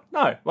 What?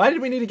 No. Why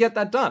did we need to get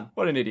that done?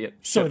 What an idiot.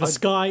 So the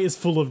sky is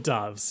full of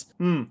doves.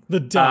 The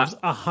doves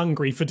are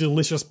hungry for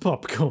delicious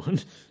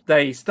popcorn.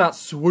 They start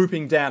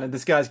swooping down and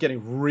this guy's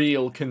getting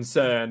real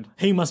concerned.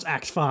 He must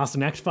act fast,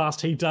 and act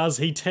fast he does.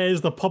 He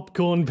tears the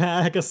popcorn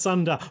bag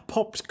asunder.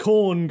 Popped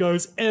corn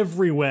goes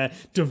everywhere,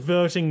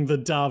 diverting the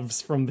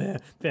doves from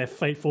their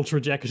fateful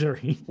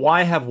trajectory.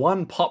 Why have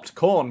one popped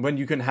corn when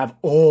you can have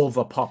all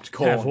the popped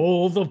corn? Have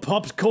all the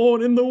popped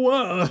corn in the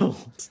world.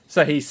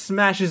 So he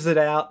smashes it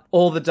out,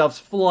 all the doves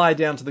fly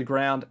down to the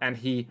ground, and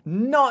he,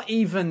 not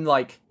even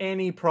like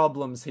any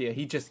problems here,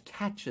 he just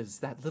catches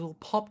that little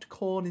popped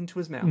corn into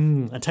his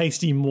mouth. A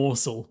tasty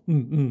morsel.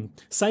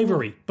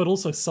 Savoury, but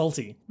also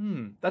salty.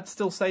 That's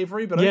still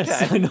savoury, but okay.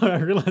 Yes, I know, I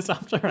realised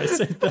after I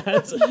said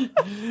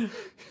that.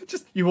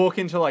 Just, you walk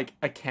into like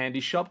a candy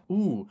shop.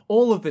 Ooh,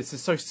 all of this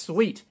is so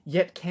sweet,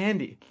 yet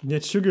candy.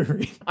 Yet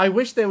sugary. I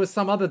wish there was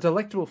some other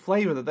delectable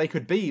flavor that they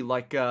could be,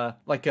 like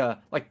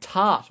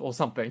tart or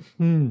something.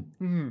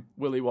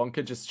 Willy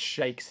Wonka just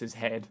shakes his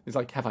head. He's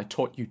like, have I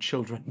taught you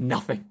children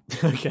nothing?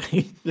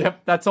 Okay.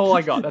 Yep, that's all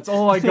I got. That's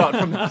all I got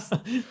from this.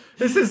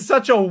 This is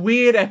such a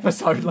weird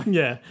episode. Like,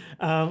 Yeah.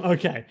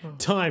 Okay.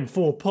 Time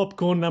for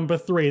popcorn number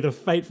 3, the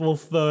fateful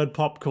third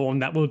popcorn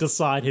that will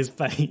decide his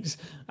fate.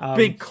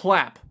 big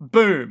clap.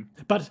 Boom.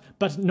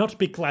 But not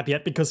big clap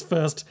yet, because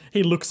first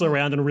he looks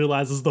around and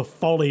realizes the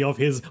folly of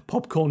his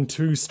popcorn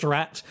 2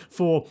 strat.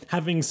 For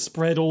having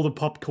spread all the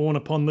popcorn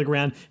upon the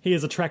ground, he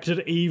has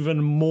attracted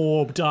even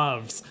more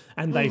doves,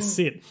 and they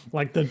sit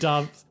like the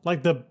doves,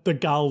 like the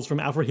gulls from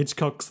Alfred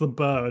Hitchcock's The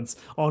Birds,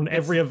 on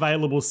every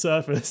available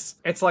surface.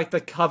 It's like the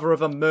cover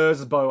of a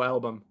Merzbow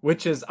album,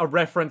 which is a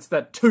reference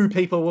that 2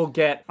 people will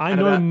get. I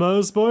know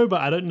Merzbow,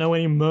 but I don't know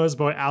any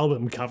Merzbow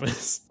album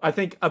covers. I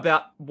think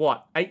about,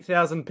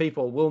 8,000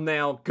 people will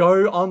now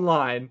go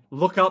online,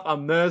 look up a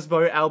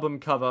Merzbow album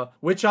cover,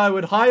 which I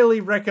would highly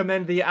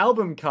recommend the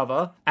album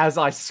cover as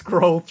I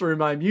scroll through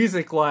my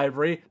music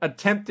library,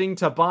 attempting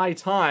to buy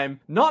time,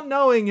 not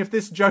knowing if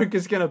this joke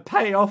is going to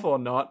pay off or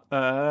not.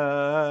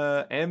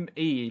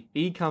 M-E.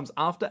 E comes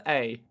after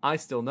A. I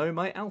still know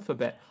my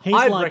alphabet.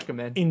 I'd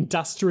recommend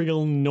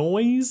industrial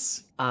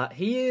noise.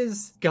 He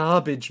is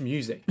garbage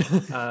music.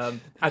 I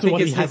So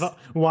think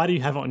why do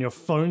you have it on your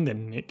phone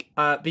then, Nick?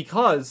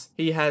 because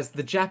he has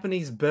the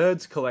Japanese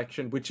birds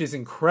collection, which is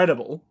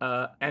incredible.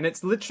 And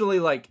it's literally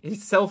like, he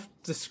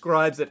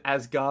self-describes it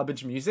as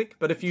garbage music.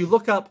 But if you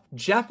look up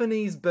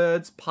Japanese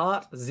birds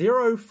part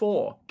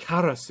 04,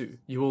 Karasu,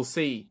 you will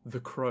see the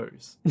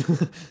crows.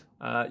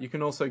 You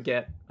can also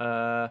get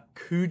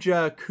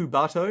Kuja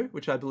Kubato,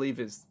 which I believe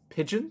is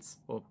pigeons,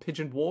 or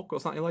pigeon walk, or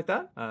something like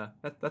that.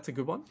 That's a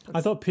good one.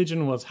 I thought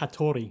pigeon was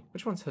Hattori.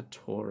 Which one's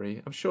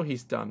Hattori? I'm sure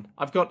he's done.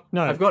 I've got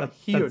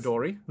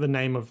Hiyodori. That's the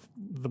name of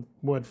the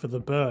word for the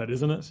bird,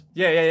 isn't it?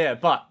 Yeah.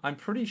 But I'm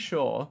pretty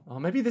sure. Oh,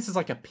 maybe this is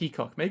like a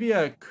peacock. Maybe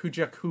a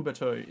Kuja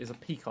Kubato is a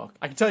peacock.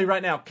 I can tell you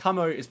right now,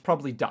 Kamo is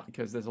probably duck,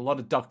 because there's a lot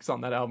of ducks on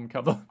that album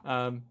cover.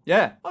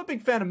 Yeah, I'm a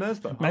big fan of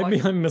Merzbow.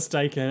 Maybe I'm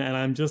mistaken, and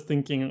I'm just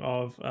thinking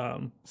of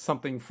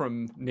something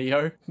from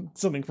Neo.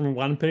 Something from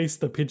One Piece,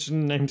 the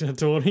pigeon named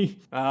Hattori.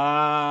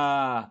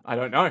 I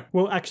don't know.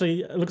 Well,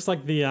 actually, it looks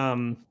like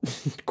the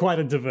quite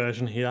a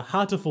diversion here.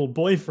 Heartiful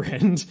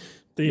Boyfriend,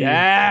 the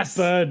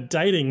bird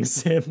dating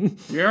sim.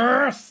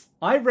 Yes!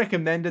 I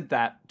recommended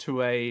that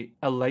to a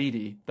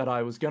lady that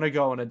I was going to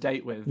go on a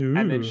date with. Ooh.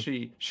 And then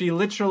she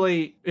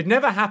literally, it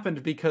never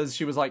happened because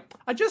she was like,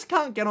 I just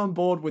can't get on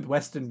board with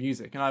Western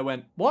music. And I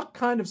went, what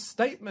kind of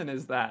statement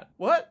is that?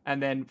 What? And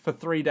then for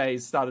 3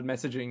 days started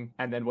messaging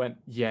and then went,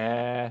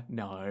 yeah,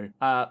 no.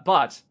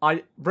 But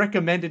I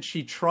recommended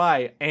she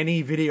try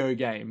any video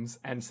games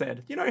and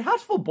said,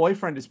 Heartful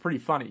Boyfriend is pretty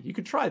funny. You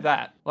could try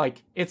that.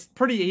 Like, it's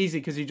pretty easy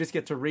because you just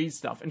get to read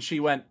stuff. And she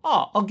went,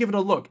 I'll give it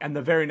a look. And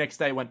the very next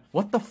day went,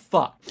 what the fuck?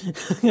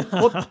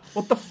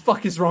 What the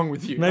fuck is wrong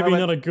with you? Maybe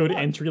not a good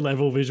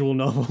entry-level visual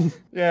novel.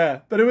 Yeah,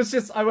 but it was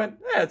just, I went,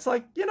 yeah, it's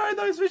like,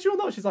 those visual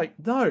novels. She's like,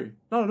 no,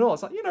 not at all.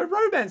 It's like,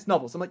 romance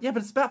novels. I'm like, yeah,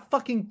 but it's about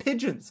fucking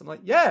pigeons. I'm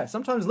like, yeah,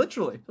 sometimes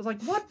literally. I was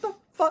like, what the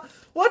fuck?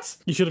 What?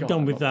 You should have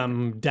gone with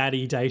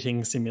Daddy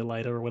Dating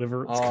Simulator or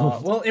whatever it's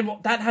called. Well,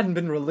 that hadn't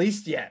been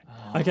released yet.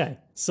 Okay,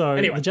 so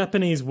Anyway. the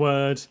Japanese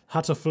word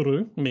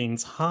hatafuru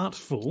means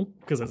heartful,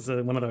 because it's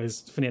one of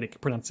those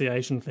phonetic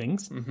pronunciation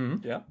things. Mm-hmm,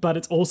 yeah. But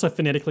it's also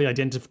phonetically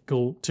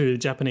identical to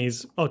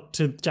Japanese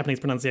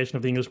pronunciation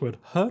of the English word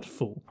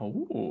hurtful.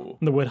 Oh.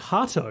 The word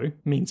hato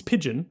means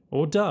pigeon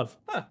or dove.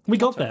 We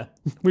got there.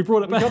 We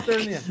brought it back. We got there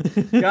in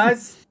the end.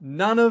 Guys,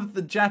 none of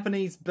the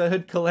Japanese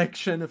bird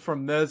collection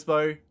from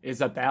Merzbow is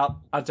about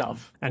a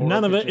dove. And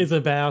none of it is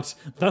about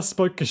Thus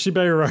Spoke Kishibe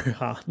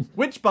Rohan.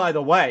 Which, by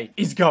the way,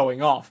 is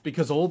going off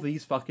because all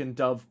these fucking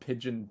dove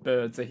pigeon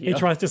birds are here. He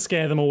tries to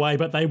scare them away,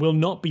 but they will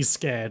not be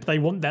scared. They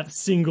want that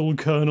single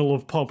kernel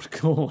of popped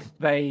corn.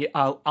 They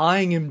are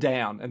eyeing him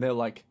down, and they're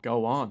like,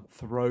 go on,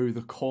 throw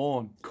the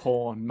corn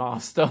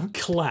master.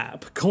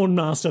 Clap. Corn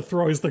master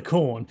throws the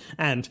corn,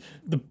 and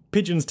the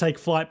pigeons take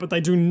flight, but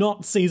they do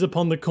not seize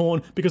upon the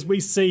corn, because we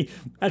see,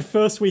 at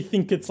first we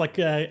think it's like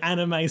a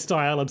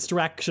anime-style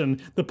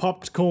abstraction. The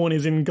popped corn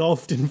is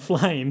engulfed in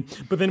flame,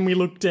 but then we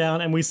look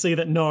down and we see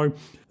that no,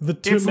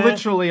 it's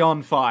literally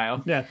on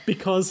fire. Yeah,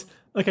 because...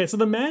 Okay, so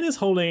the man is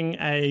holding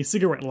a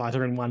cigarette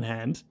lighter in one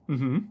hand,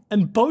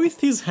 and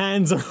both his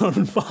hands are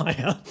on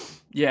fire.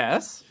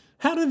 Yes.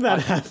 How did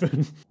that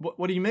happen?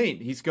 What do you mean?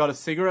 He's got a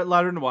cigarette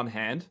lighter in one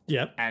hand.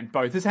 Yep. And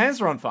both his hands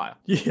are on fire.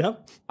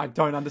 Yep. I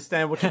don't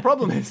understand what your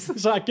problem is.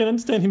 So I can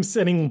understand him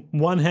setting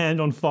one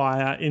hand on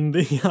fire in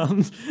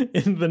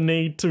the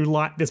need to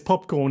light this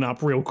popcorn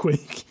up real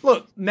quick.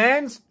 Look,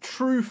 man's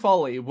true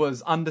folly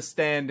was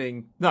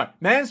believing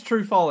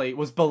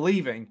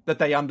that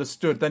they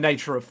understood the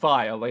nature of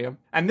fire, Liam.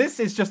 And this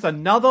is just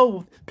another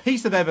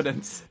piece of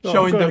evidence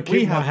showing that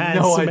we have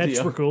no idea.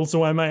 Symmetrical,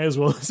 so I may as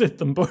well set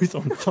them both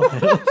on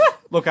fire.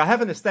 Look, I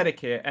have an aesthetic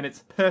here, and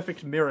it's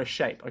perfect mirror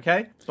shape,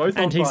 okay? Both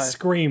on And he's fire.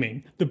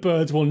 screaming. The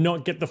birds will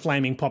not get the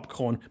flaming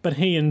popcorn, but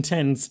he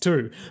intends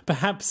to.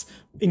 Perhaps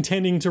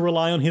intending to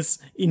rely on his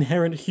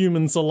inherent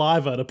human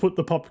saliva to put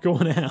the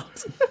popcorn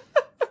out.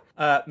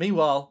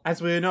 Meanwhile, as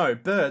we know,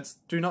 birds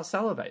do not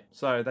salivate,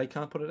 so they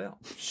can't put it out.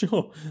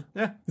 Sure.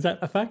 Yeah. Is that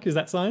a fact? Is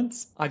that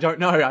science? I don't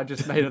know, I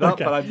just made it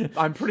up, Okay.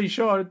 but I'm pretty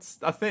sure it's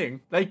a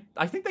thing. I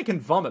think they can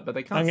vomit, but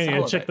they can't I'm going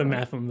salivate. to check the right?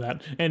 math on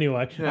that.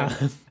 Anyway,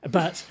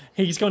 but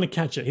he's going to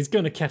catch it. He's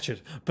going to catch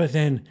it. But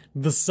then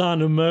the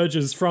sun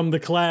emerges from the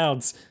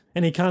clouds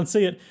and he can't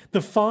see it.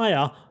 The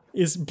fire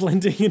is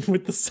blending in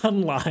with the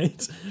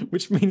sunlight,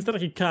 which means that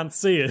he can't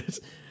see it.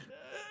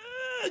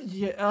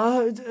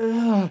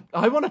 Yeah,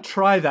 I want to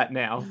try that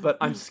now, but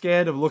I'm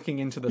scared of looking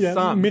into the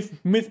sun.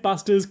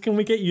 Mythbusters, can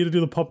we get you to do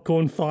the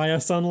popcorn fire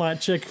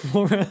sunlight check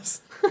for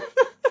us?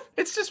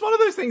 It's just one of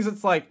those things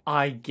that's like,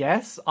 I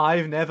guess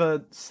I've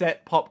never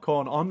set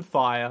popcorn on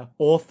fire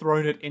or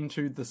thrown it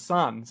into the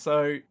sun,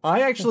 so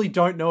I actually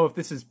don't know if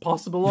this is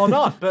possible or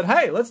not, but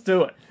hey, let's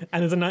do it.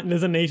 And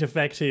there's a neat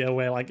effect here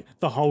where like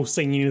the whole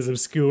scene is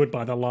obscured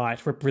by the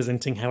light,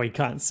 representing how he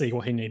can't see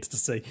what he needs to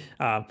see.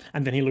 And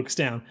then he looks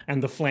down,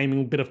 and the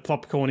flaming bit of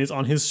popcorn is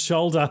on his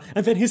shoulder,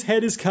 and then his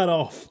head is cut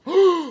off.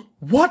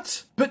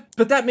 What? But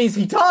that means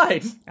he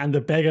died! And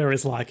the beggar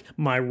is like,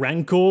 my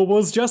rancor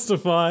was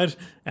justified.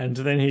 And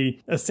then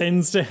he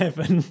ascends to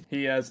heaven.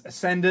 He has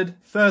ascended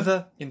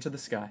further into the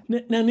sky.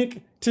 Now,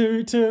 Nick,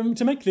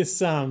 to make this,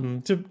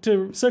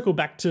 to circle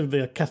back to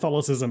the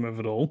Catholicism of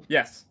it all,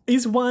 Yes.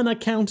 is one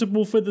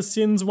accountable for the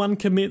sins one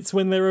commits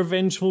when they're a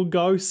vengeful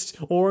ghost,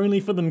 or only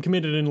for them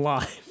committed in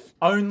life?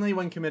 Only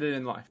when committed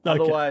in life.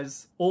 Okay.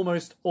 Otherwise,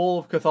 almost all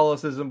of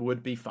Catholicism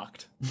would be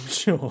fucked.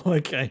 Sure,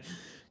 okay.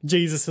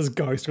 Jesus'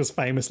 ghost was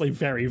famously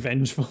very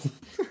vengeful.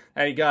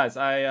 Hey guys,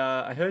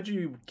 I heard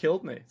you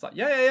killed me. It's like,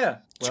 yeah.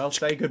 Well,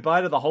 say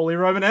goodbye to the Holy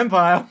Roman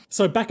Empire.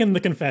 So back in the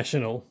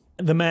confessional,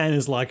 the man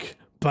is like,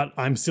 but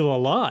I'm still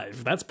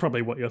alive. That's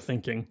probably what you're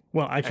thinking.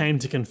 Well, I came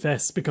to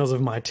confess because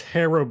of my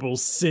terrible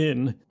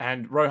sin.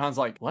 And Rohan's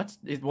like, what?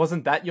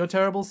 Wasn't that your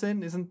terrible sin?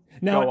 Go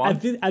Now,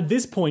 on. at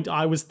this point,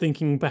 I was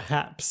thinking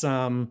perhaps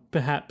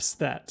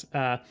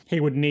that he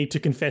would need to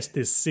confess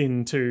this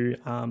sin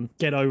to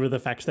get over the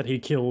fact that he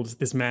killed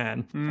this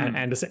man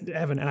and ascend to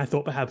heaven. And I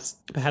thought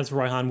perhaps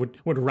Rohan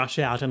would rush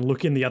out and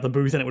look in the other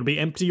booth and it would be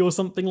empty or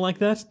something like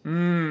that.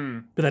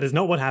 But that is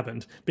not what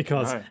happened,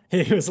 because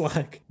he was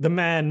like, the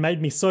man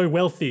made me so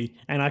wealthy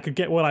and I could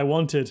get what I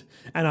wanted,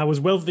 and I was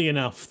wealthy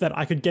enough that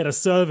I could get a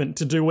servant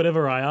to do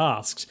whatever I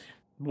asked.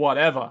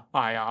 Whatever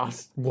I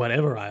asked.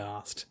 Whatever I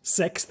asked.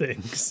 Sex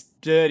things.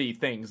 Dirty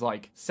things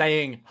like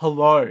saying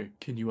hello.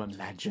 Can you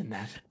imagine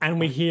that? And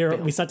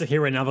we start to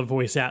hear another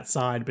voice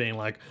outside being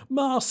like,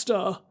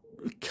 Master,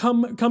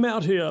 come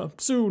out here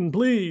soon,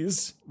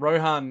 please.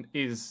 Rohan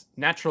is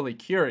naturally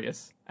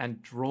curious and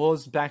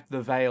draws back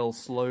the veil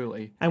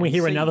slowly. And we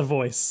hear another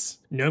voice.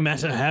 No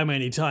matter how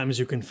many times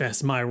you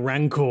confess, my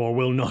rancor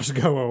will not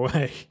go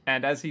away.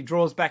 And as he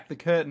draws back the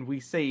curtain, we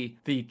see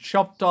the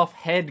chopped off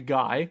head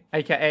guy,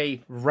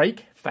 aka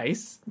Rake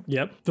Face.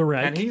 Yep, the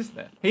rake. And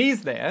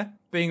he's there,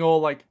 being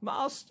all like,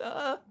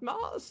 Master.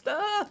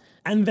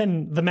 And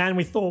then the man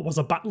we thought was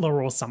a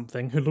butler or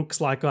something, who looks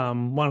like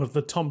one of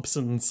the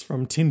Thompsons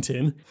from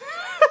Tintin.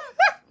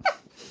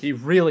 He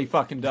really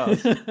fucking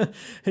does.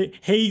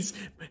 He's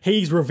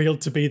revealed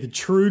to be the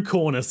true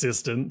corn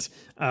assistant,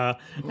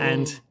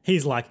 and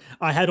he's like,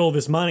 I had all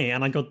this money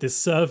and I got this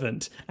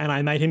servant and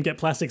I made him get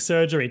plastic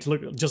surgery to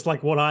look just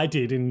like what I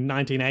did in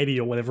 1980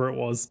 or whatever it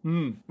was.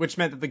 Which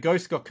meant that the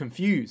ghost got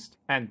confused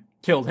and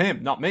killed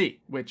him, not me,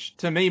 which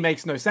to me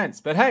makes no sense.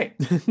 But hey,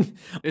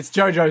 it's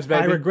Jojo's,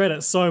 baby. I regret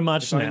it so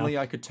much If now. only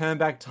I could turn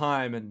back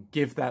time and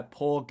give that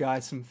poor guy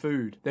some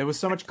food. There was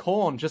so much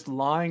corn just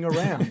lying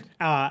around.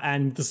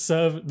 And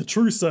the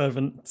true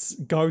servant's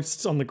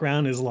ghost on the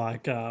ground is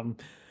like,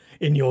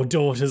 in your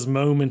daughter's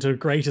moment of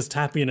greatest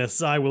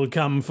happiness, I will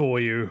come for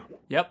you.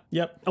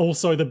 Yep.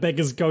 Also, the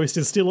beggar's ghost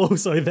is still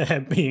also there,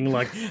 being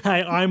like,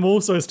 hey, I'm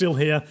also still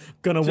here,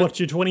 gonna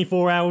watch you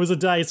 24 hours a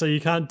day so you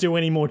can't do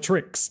any more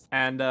tricks.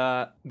 And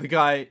the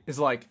guy is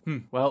like,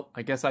 well,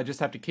 I guess I just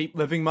have to keep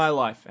living my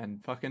life,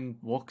 and fucking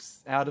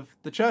walks out of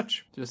the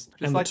church. Just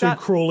And like the two that.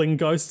 crawling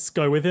ghosts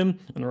go with him,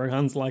 and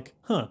Rohan's like,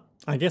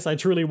 I guess I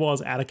truly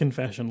was at a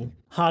confessional.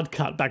 Hard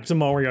cut back to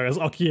Morio as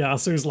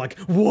Okuyasu's like,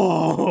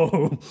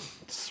 whoa!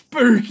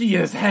 Spooky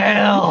as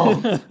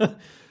hell!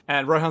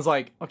 And Rohan's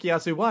like,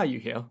 Okuyasu, why are you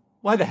here?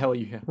 Why the hell are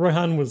you here?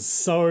 Rohan was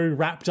so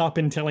wrapped up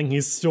in telling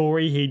his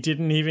story, he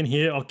didn't even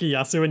hear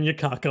Okuyasu and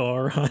Yukako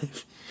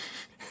arrive.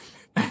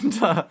 And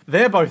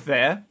they're both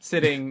there,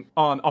 sitting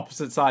on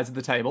opposite sides of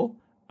the table.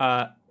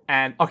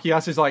 And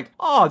Okuyasu's like,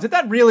 oh, did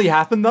that really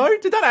happen, though?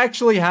 Did that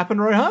actually happen,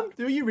 Rohan?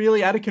 Were you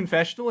really at a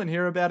confessional and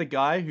hear about a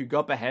guy who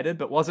got beheaded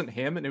but wasn't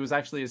him, and it was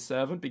actually his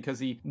servant because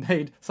he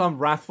made some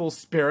wrathful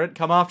spirit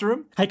come after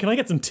him? Hey, can I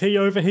get some tea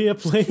over here,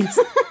 please?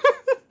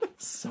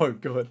 So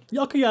good.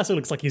 Okuyasu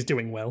looks like he's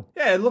doing well.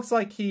 Yeah, it looks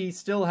like he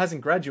still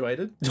hasn't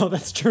graduated. Oh,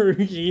 that's true.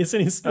 He is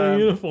in his school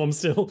uniform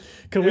still.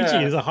 Koichi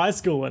yeah. is a high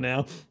schooler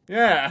now.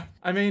 Yeah,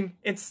 I mean,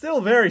 it's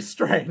still very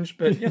strange,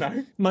 but, you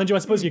know. Mind you, I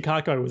suppose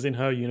Yukako was in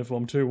her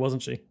uniform too,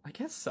 wasn't she? I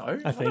guess so.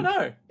 I think. don't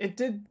know. It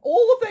did.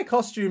 All of their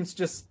costumes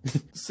just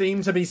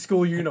seem to be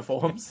school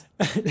uniforms.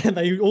 And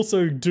they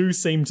also do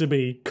seem to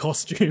be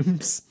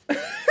costumes.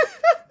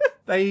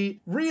 They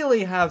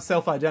really have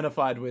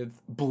self-identified with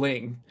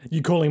bling.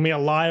 You calling me a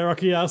liar,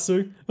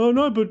 Okuyasu? Oh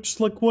no, but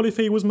just like, what if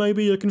he was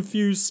maybe a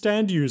confused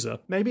stand user?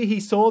 Maybe he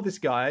saw this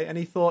guy and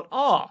he thought,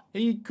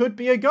 he could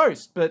be a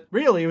ghost, but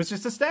really it was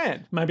just a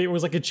stand. Maybe it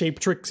was like a cheap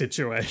trick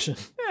situation.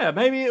 Yeah,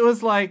 maybe it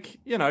was like,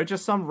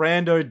 just some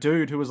rando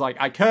dude who was like,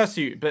 I curse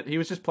you, but he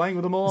was just playing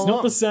with them all It's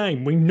not the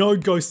same. We know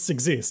ghosts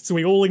exist, so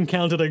we all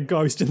encountered a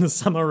ghost in the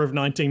summer of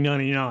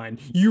 1999.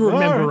 You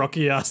remember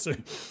Okuyasu.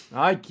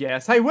 I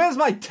guess. Hey, where's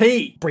my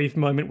tea? Brief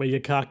moment where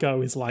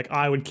Yukako is like,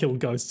 I would kill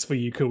ghosts for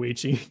you,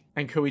 Koichi.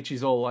 And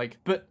Koichi's all like,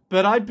 but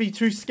I'd be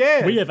too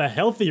scared. We have a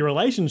healthy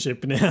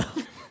relationship now.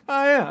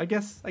 Oh yeah, I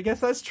guess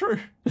that's true.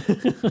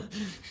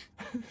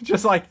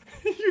 Just like,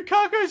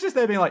 Yukako's just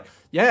there being like,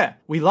 yeah,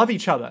 we love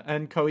each other.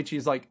 And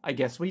Koichi's like, I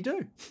guess we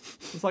do.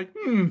 It's like,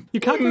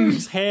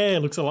 Yukako's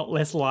hair looks a lot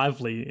less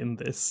lively in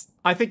this.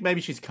 I think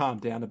maybe she's calmed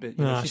down a bit.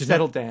 She's she's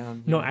settled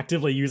down. Not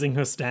actively using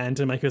her stand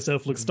to make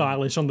herself look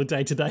stylish on the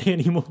day-to-day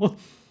anymore.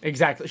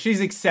 Exactly.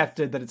 She's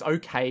accepted that it's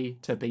okay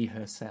to be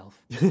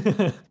herself.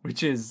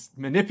 Which is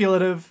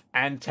manipulative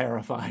and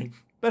terrifying.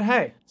 But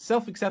hey,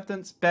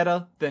 self-acceptance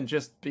better than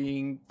just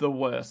being the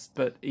worst,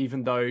 but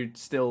even though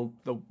still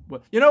the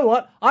worst. You know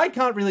what? I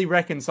can't really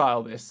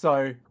reconcile this,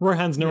 so...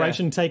 Rohan's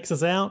narration takes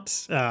us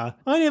out. I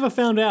never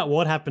found out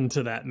what happened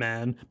to that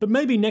man, but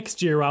maybe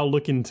next year I'll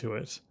look into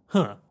it.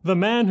 The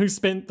man who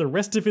spent the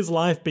rest of his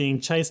life being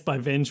chased by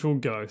vengeful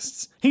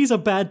ghosts. He's a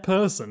bad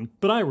person,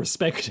 but I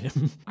respect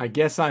him. I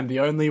guess I'm the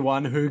only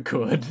one who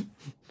could.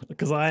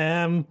 Because I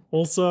am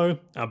also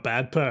a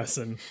bad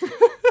person.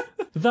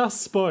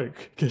 Thus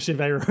spoke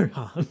Kishibe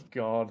Rohan.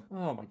 God.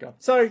 Oh my god.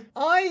 So,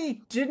 I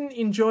didn't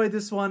enjoy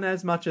this one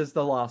as much as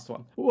the last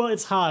one. Well,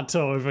 it's hard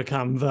to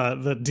overcome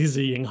the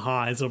dizzying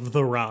highs of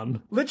The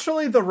Run.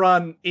 Literally, The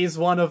Run is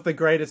one of the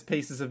greatest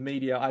pieces of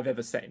media I've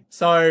ever seen.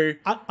 So...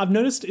 I've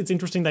noticed it's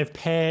interesting they've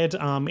paired,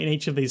 in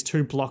each of these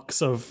two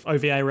blocks of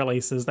OVA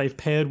releases, they've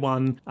paired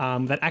one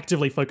that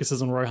actively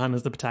focuses on Rohan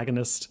as the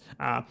protagonist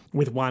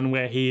with one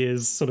where he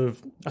is sort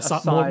of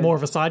more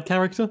of a side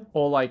character.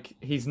 Or like,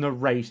 he's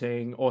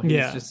narrating, or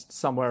he's just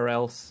somewhere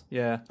else.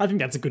 Yeah. I think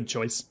that's a good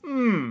choice.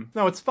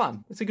 No, it's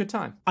fun. It's a good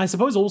time. I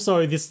suppose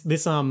also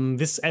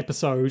this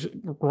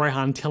episode,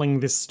 Rohan telling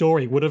this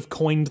story, would have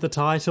coined the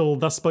title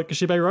Thus Spoke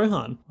Kishibe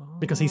Rohan.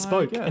 Because he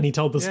spoke and he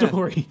told the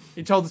story.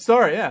 He told the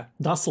story, yeah.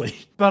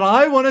 Thusly. But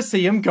I want to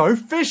see him go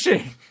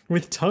fishing.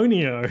 With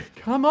Tonio.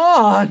 Come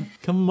on.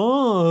 Come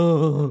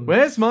on.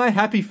 Where's my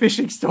happy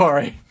fishing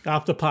story?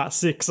 After part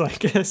 6, I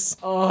guess.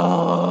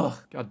 Oh,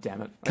 god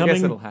damn it. I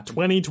guess it'll happen.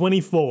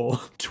 2024.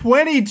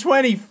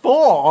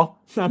 2024?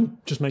 I'm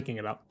just making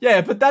it up.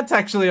 Yeah, but that's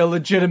actually a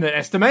legitimate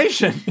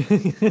estimation.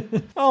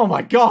 Oh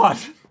my god.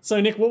 So,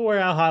 Nick, what were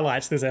our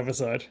highlights this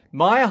episode?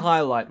 My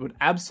highlight would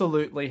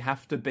absolutely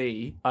have to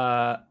be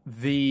I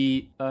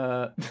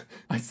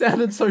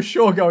sounded so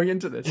sure going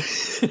into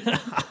this.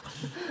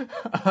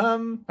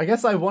 I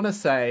guess I want to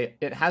say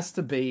it has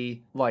to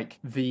be like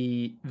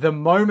the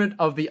moment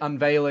of the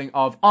unveiling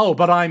of, oh,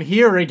 but I'm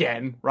here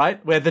again,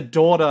 right? Where the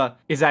daughter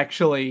is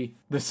actually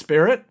the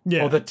spirit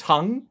or the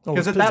tongue.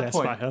 Because at that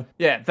point, by her.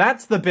 Yeah,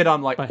 that's the bit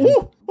I'm like,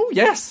 oh,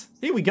 yes,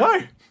 here we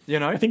go. You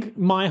know? I think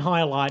my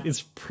highlight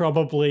is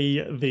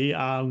probably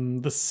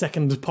the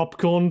second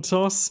popcorn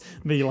toss,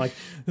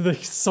 the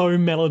so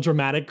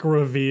melodramatic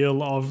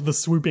reveal of the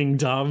swooping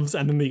doves,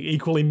 and then the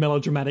equally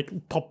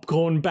melodramatic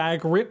popcorn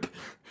bag rip.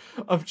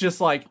 Of just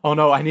like, oh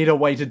no, I need a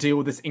way to deal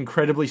with this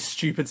incredibly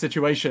stupid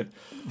situation.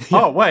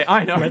 Yeah. Oh wait,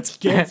 I know. Let's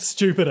get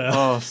stupider.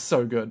 Oh,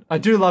 so good. I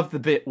do love the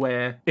bit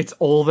where it's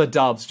all the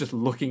doves just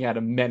looking at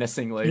him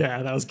menacingly.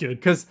 Yeah, that was good.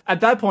 Because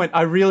at that point,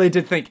 I really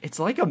did think it's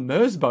like a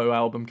Merzbow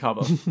album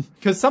cover.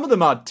 Because some of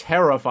them are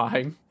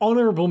terrifying.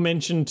 Honourable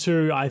mention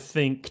too, I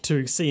think,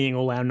 to seeing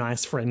all our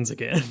nice friends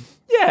again.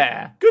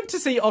 Yeah. Good to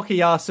see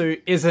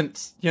Okuyasu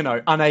isn't,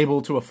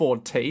 unable to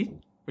afford tea.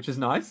 Which is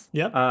nice.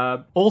 Yep.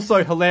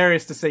 Also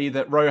hilarious to see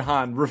that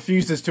Rohan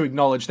refuses to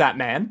acknowledge that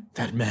man.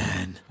 That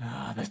man.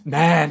 That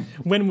man.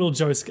 When will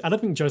Josuke... I don't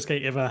think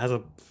Josuke ever has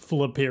a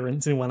full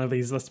appearance in one of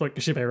these Thus Spoke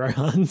Kishibe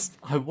Rohans.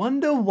 I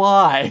wonder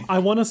why. I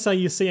want to say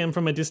you see him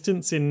from a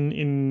distance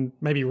in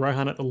maybe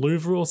Rohan at the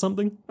Louvre or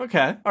something.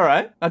 Okay,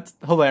 alright. That's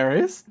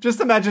hilarious. Just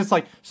imagine it's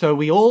like, so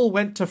we all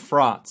went to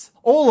France.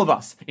 All of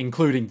us,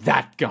 including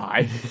that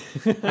guy.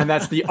 And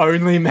that's the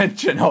only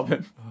mention of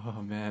him.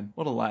 Oh man,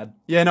 what a lad.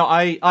 Yeah, no,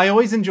 I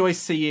always enjoy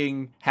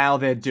seeing how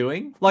they're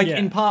doing. Like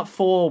in part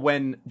 4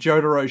 when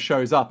Jotaro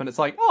shows up and it's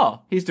like, oh,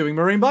 he's doing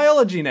marine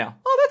biology now.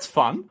 oh, that's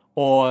fun.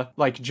 Or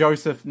like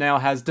Joseph now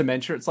has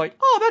dementia. It's like,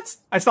 oh,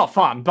 it's not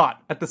fun, but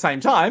at the same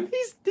time,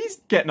 he's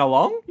getting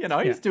along. You know,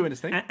 he's doing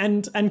his thing.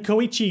 And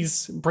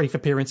Koichi's brief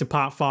appearance in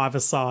part 5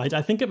 aside,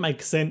 I think it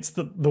makes sense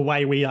that the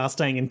way we are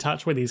staying in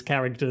touch with these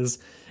characters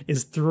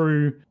is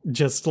through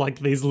just like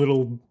these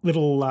little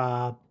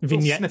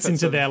vignettes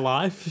into their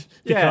life.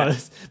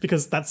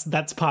 Because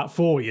that's part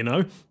 4, you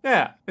know?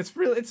 Yeah,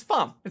 it's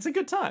fun. It's a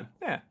good time.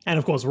 Yeah. And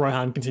of course,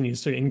 Rohan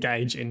continues to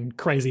engage in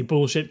crazy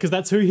bullshit because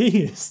that's who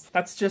he is.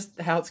 That's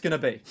just how it's going to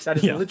be. That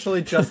is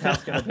literally just how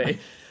it's going to be.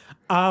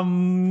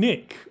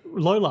 Nick,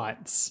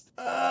 lowlights.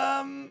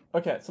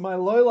 Okay, so my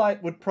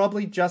lowlight would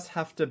probably just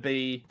have to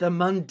be the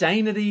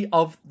mundanity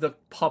of the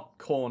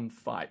popcorn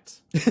fight.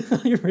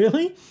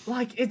 Really?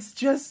 Like, it's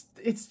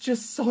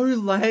just so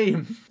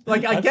lame.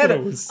 Like, I get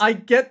it. I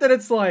get that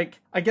it's like,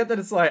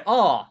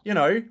 oh, you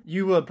know,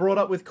 you were brought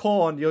up with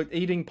corn, you're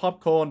eating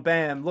popcorn,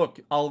 bam, look,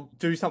 I'll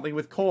do something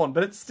with corn.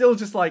 But it's still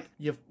just like,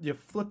 you're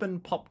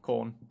flipping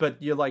popcorn, but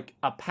you're like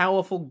a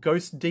powerful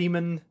ghost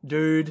demon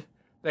dude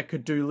that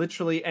could do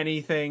literally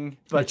anything.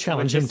 But you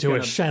challenge him to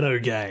a shadow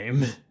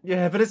game.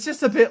 Yeah, but it's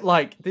just a bit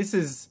like, this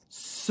is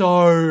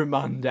so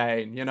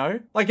mundane, you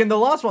know? Like in the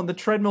last one, the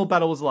treadmill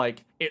battle was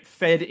like, it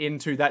fed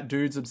into that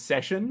dude's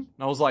obsession. And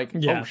I was like,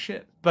 oh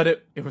shit. But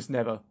it was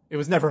never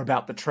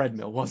about the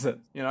treadmill, was it?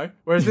 You know?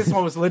 Whereas this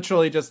one was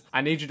literally just,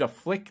 I need you to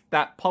flick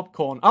that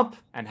popcorn up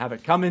and have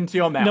it come into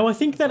your mouth. No, I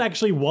think that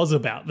actually was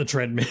about the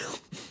treadmill.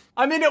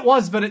 I mean, it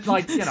was, but it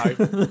like, you know,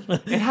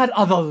 it had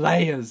other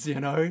layers, you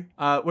know?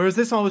 Whereas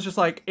this one was just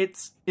like,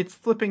 it's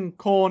flipping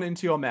corn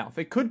into your mouth.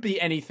 It could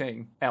be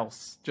anything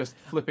else, just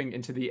flipping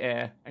into the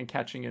air and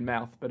catching in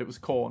mouth, but it was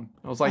corn.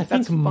 I was like,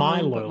 that's fine.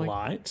 My low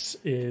light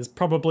is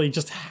probably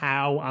just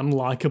how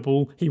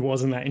unlikable he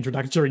was in that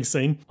introductory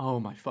scene. Oh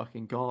my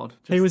fucking god.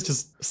 He was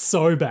just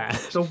so bad.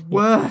 The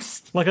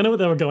worst. Like, I know what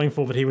they were going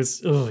for, but he was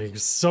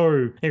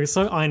so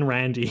Ayn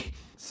Randy.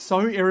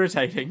 So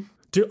irritating.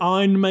 Do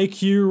Ayn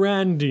make you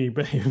Randy,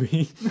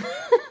 baby?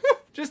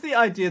 Just the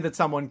idea that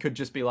someone could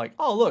just be like,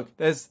 oh, look,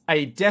 there's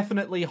a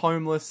definitely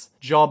homeless,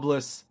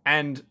 jobless,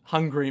 and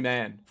hungry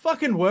man.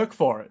 Fucking work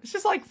for it. It's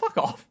just like, fuck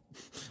off.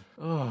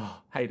 Oh,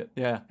 hate it.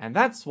 Yeah. And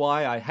that's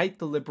why I hate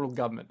the Liberal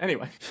government.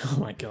 Anyway. Oh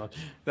my god.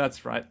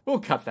 That's right. We'll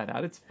cut that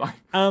out. It's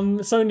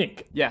fine. So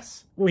Nick.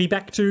 Yes. We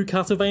back to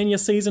Castlevania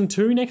Season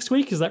 2 next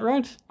week, is that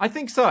right? I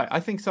think so.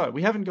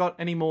 We haven't got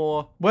any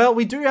more... Well,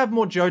 we do have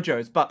more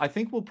JoJo's, but I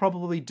think we'll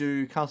probably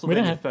do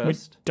Castlevania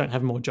first. We don't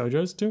have more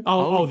JoJo's too?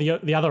 Oh, the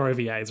other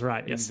OVAs,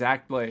 right, yes.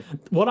 Exactly.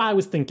 What I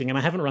was thinking, and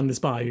I haven't run this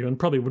by you, and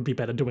probably would be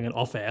better doing it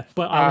off-air,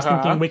 but I was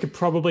thinking we could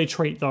probably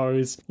treat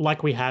those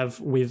like we have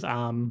with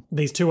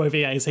these 2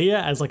 OVAs here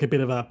as like a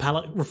bit of a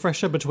palate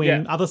refresher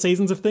between other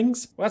seasons of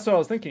things. Well, that's what I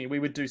was thinking. We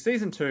would do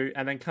Season 2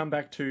 and then come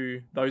back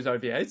to those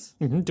OVAs.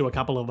 Mm-hmm, do a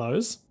couple of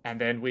those.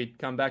 And then we'd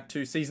come back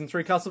to Season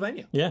 3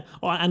 Castlevania. Yeah,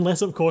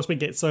 unless, of course, we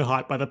get so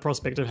hyped by the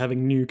prospect of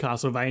having new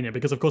Castlevania,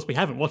 because, of course, we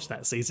haven't watched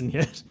that season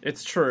yet.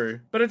 It's true,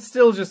 but it's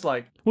still just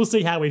like... We'll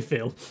see how we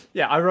feel.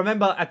 Yeah, I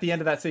remember at the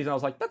end of that season, I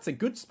was like, that's a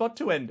good spot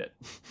to end it.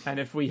 And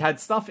if we had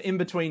stuff in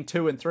between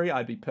 2 and 3,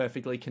 I'd be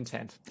perfectly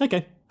content.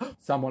 Okay.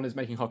 Someone is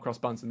making hot cross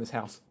buns in this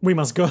house. We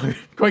must go.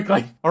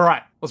 Quickly. All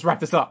right, let's wrap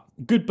this up.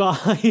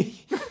 Goodbye.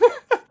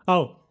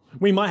 Oh,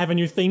 we might have a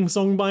new theme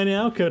song by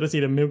now, courtesy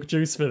to Milk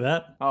Juice for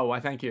that. Oh, why,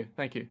 thank you.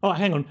 Oh,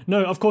 hang on.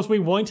 No, of course we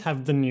won't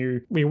have the new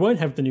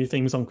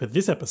theme song for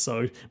this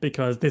episode,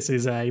 because this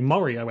is a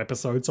Mario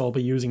episode, so I'll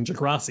be using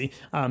Degrassi.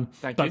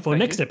 But for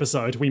next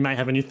episode, we may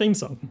have a new theme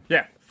song.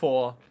 Yeah,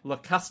 for La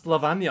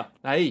Castlevania.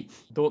 Hey,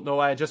 don't know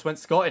why I just went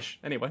Scottish.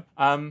 Anyway,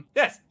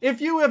 yes, if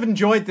you have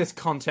enjoyed this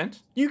content,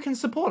 you can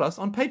support us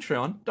on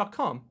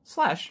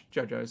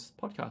patreon.com/Jojo's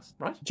podcast,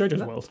 right?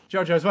 Jojo's World.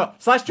 Jojo's World.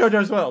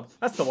 /Jojo's World.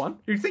 That's the one.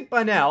 You'd think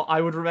by now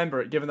I would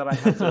remember it, given that I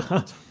had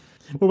to.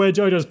 Well, we're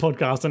Jojo's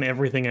podcast and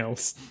everything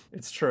else.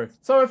 It's true.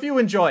 So if you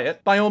enjoy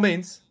it, by all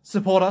means,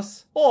 support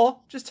us, or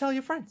just tell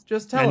your friends.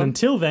 Just tell them. And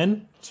until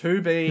then,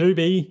 to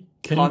be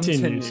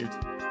continued.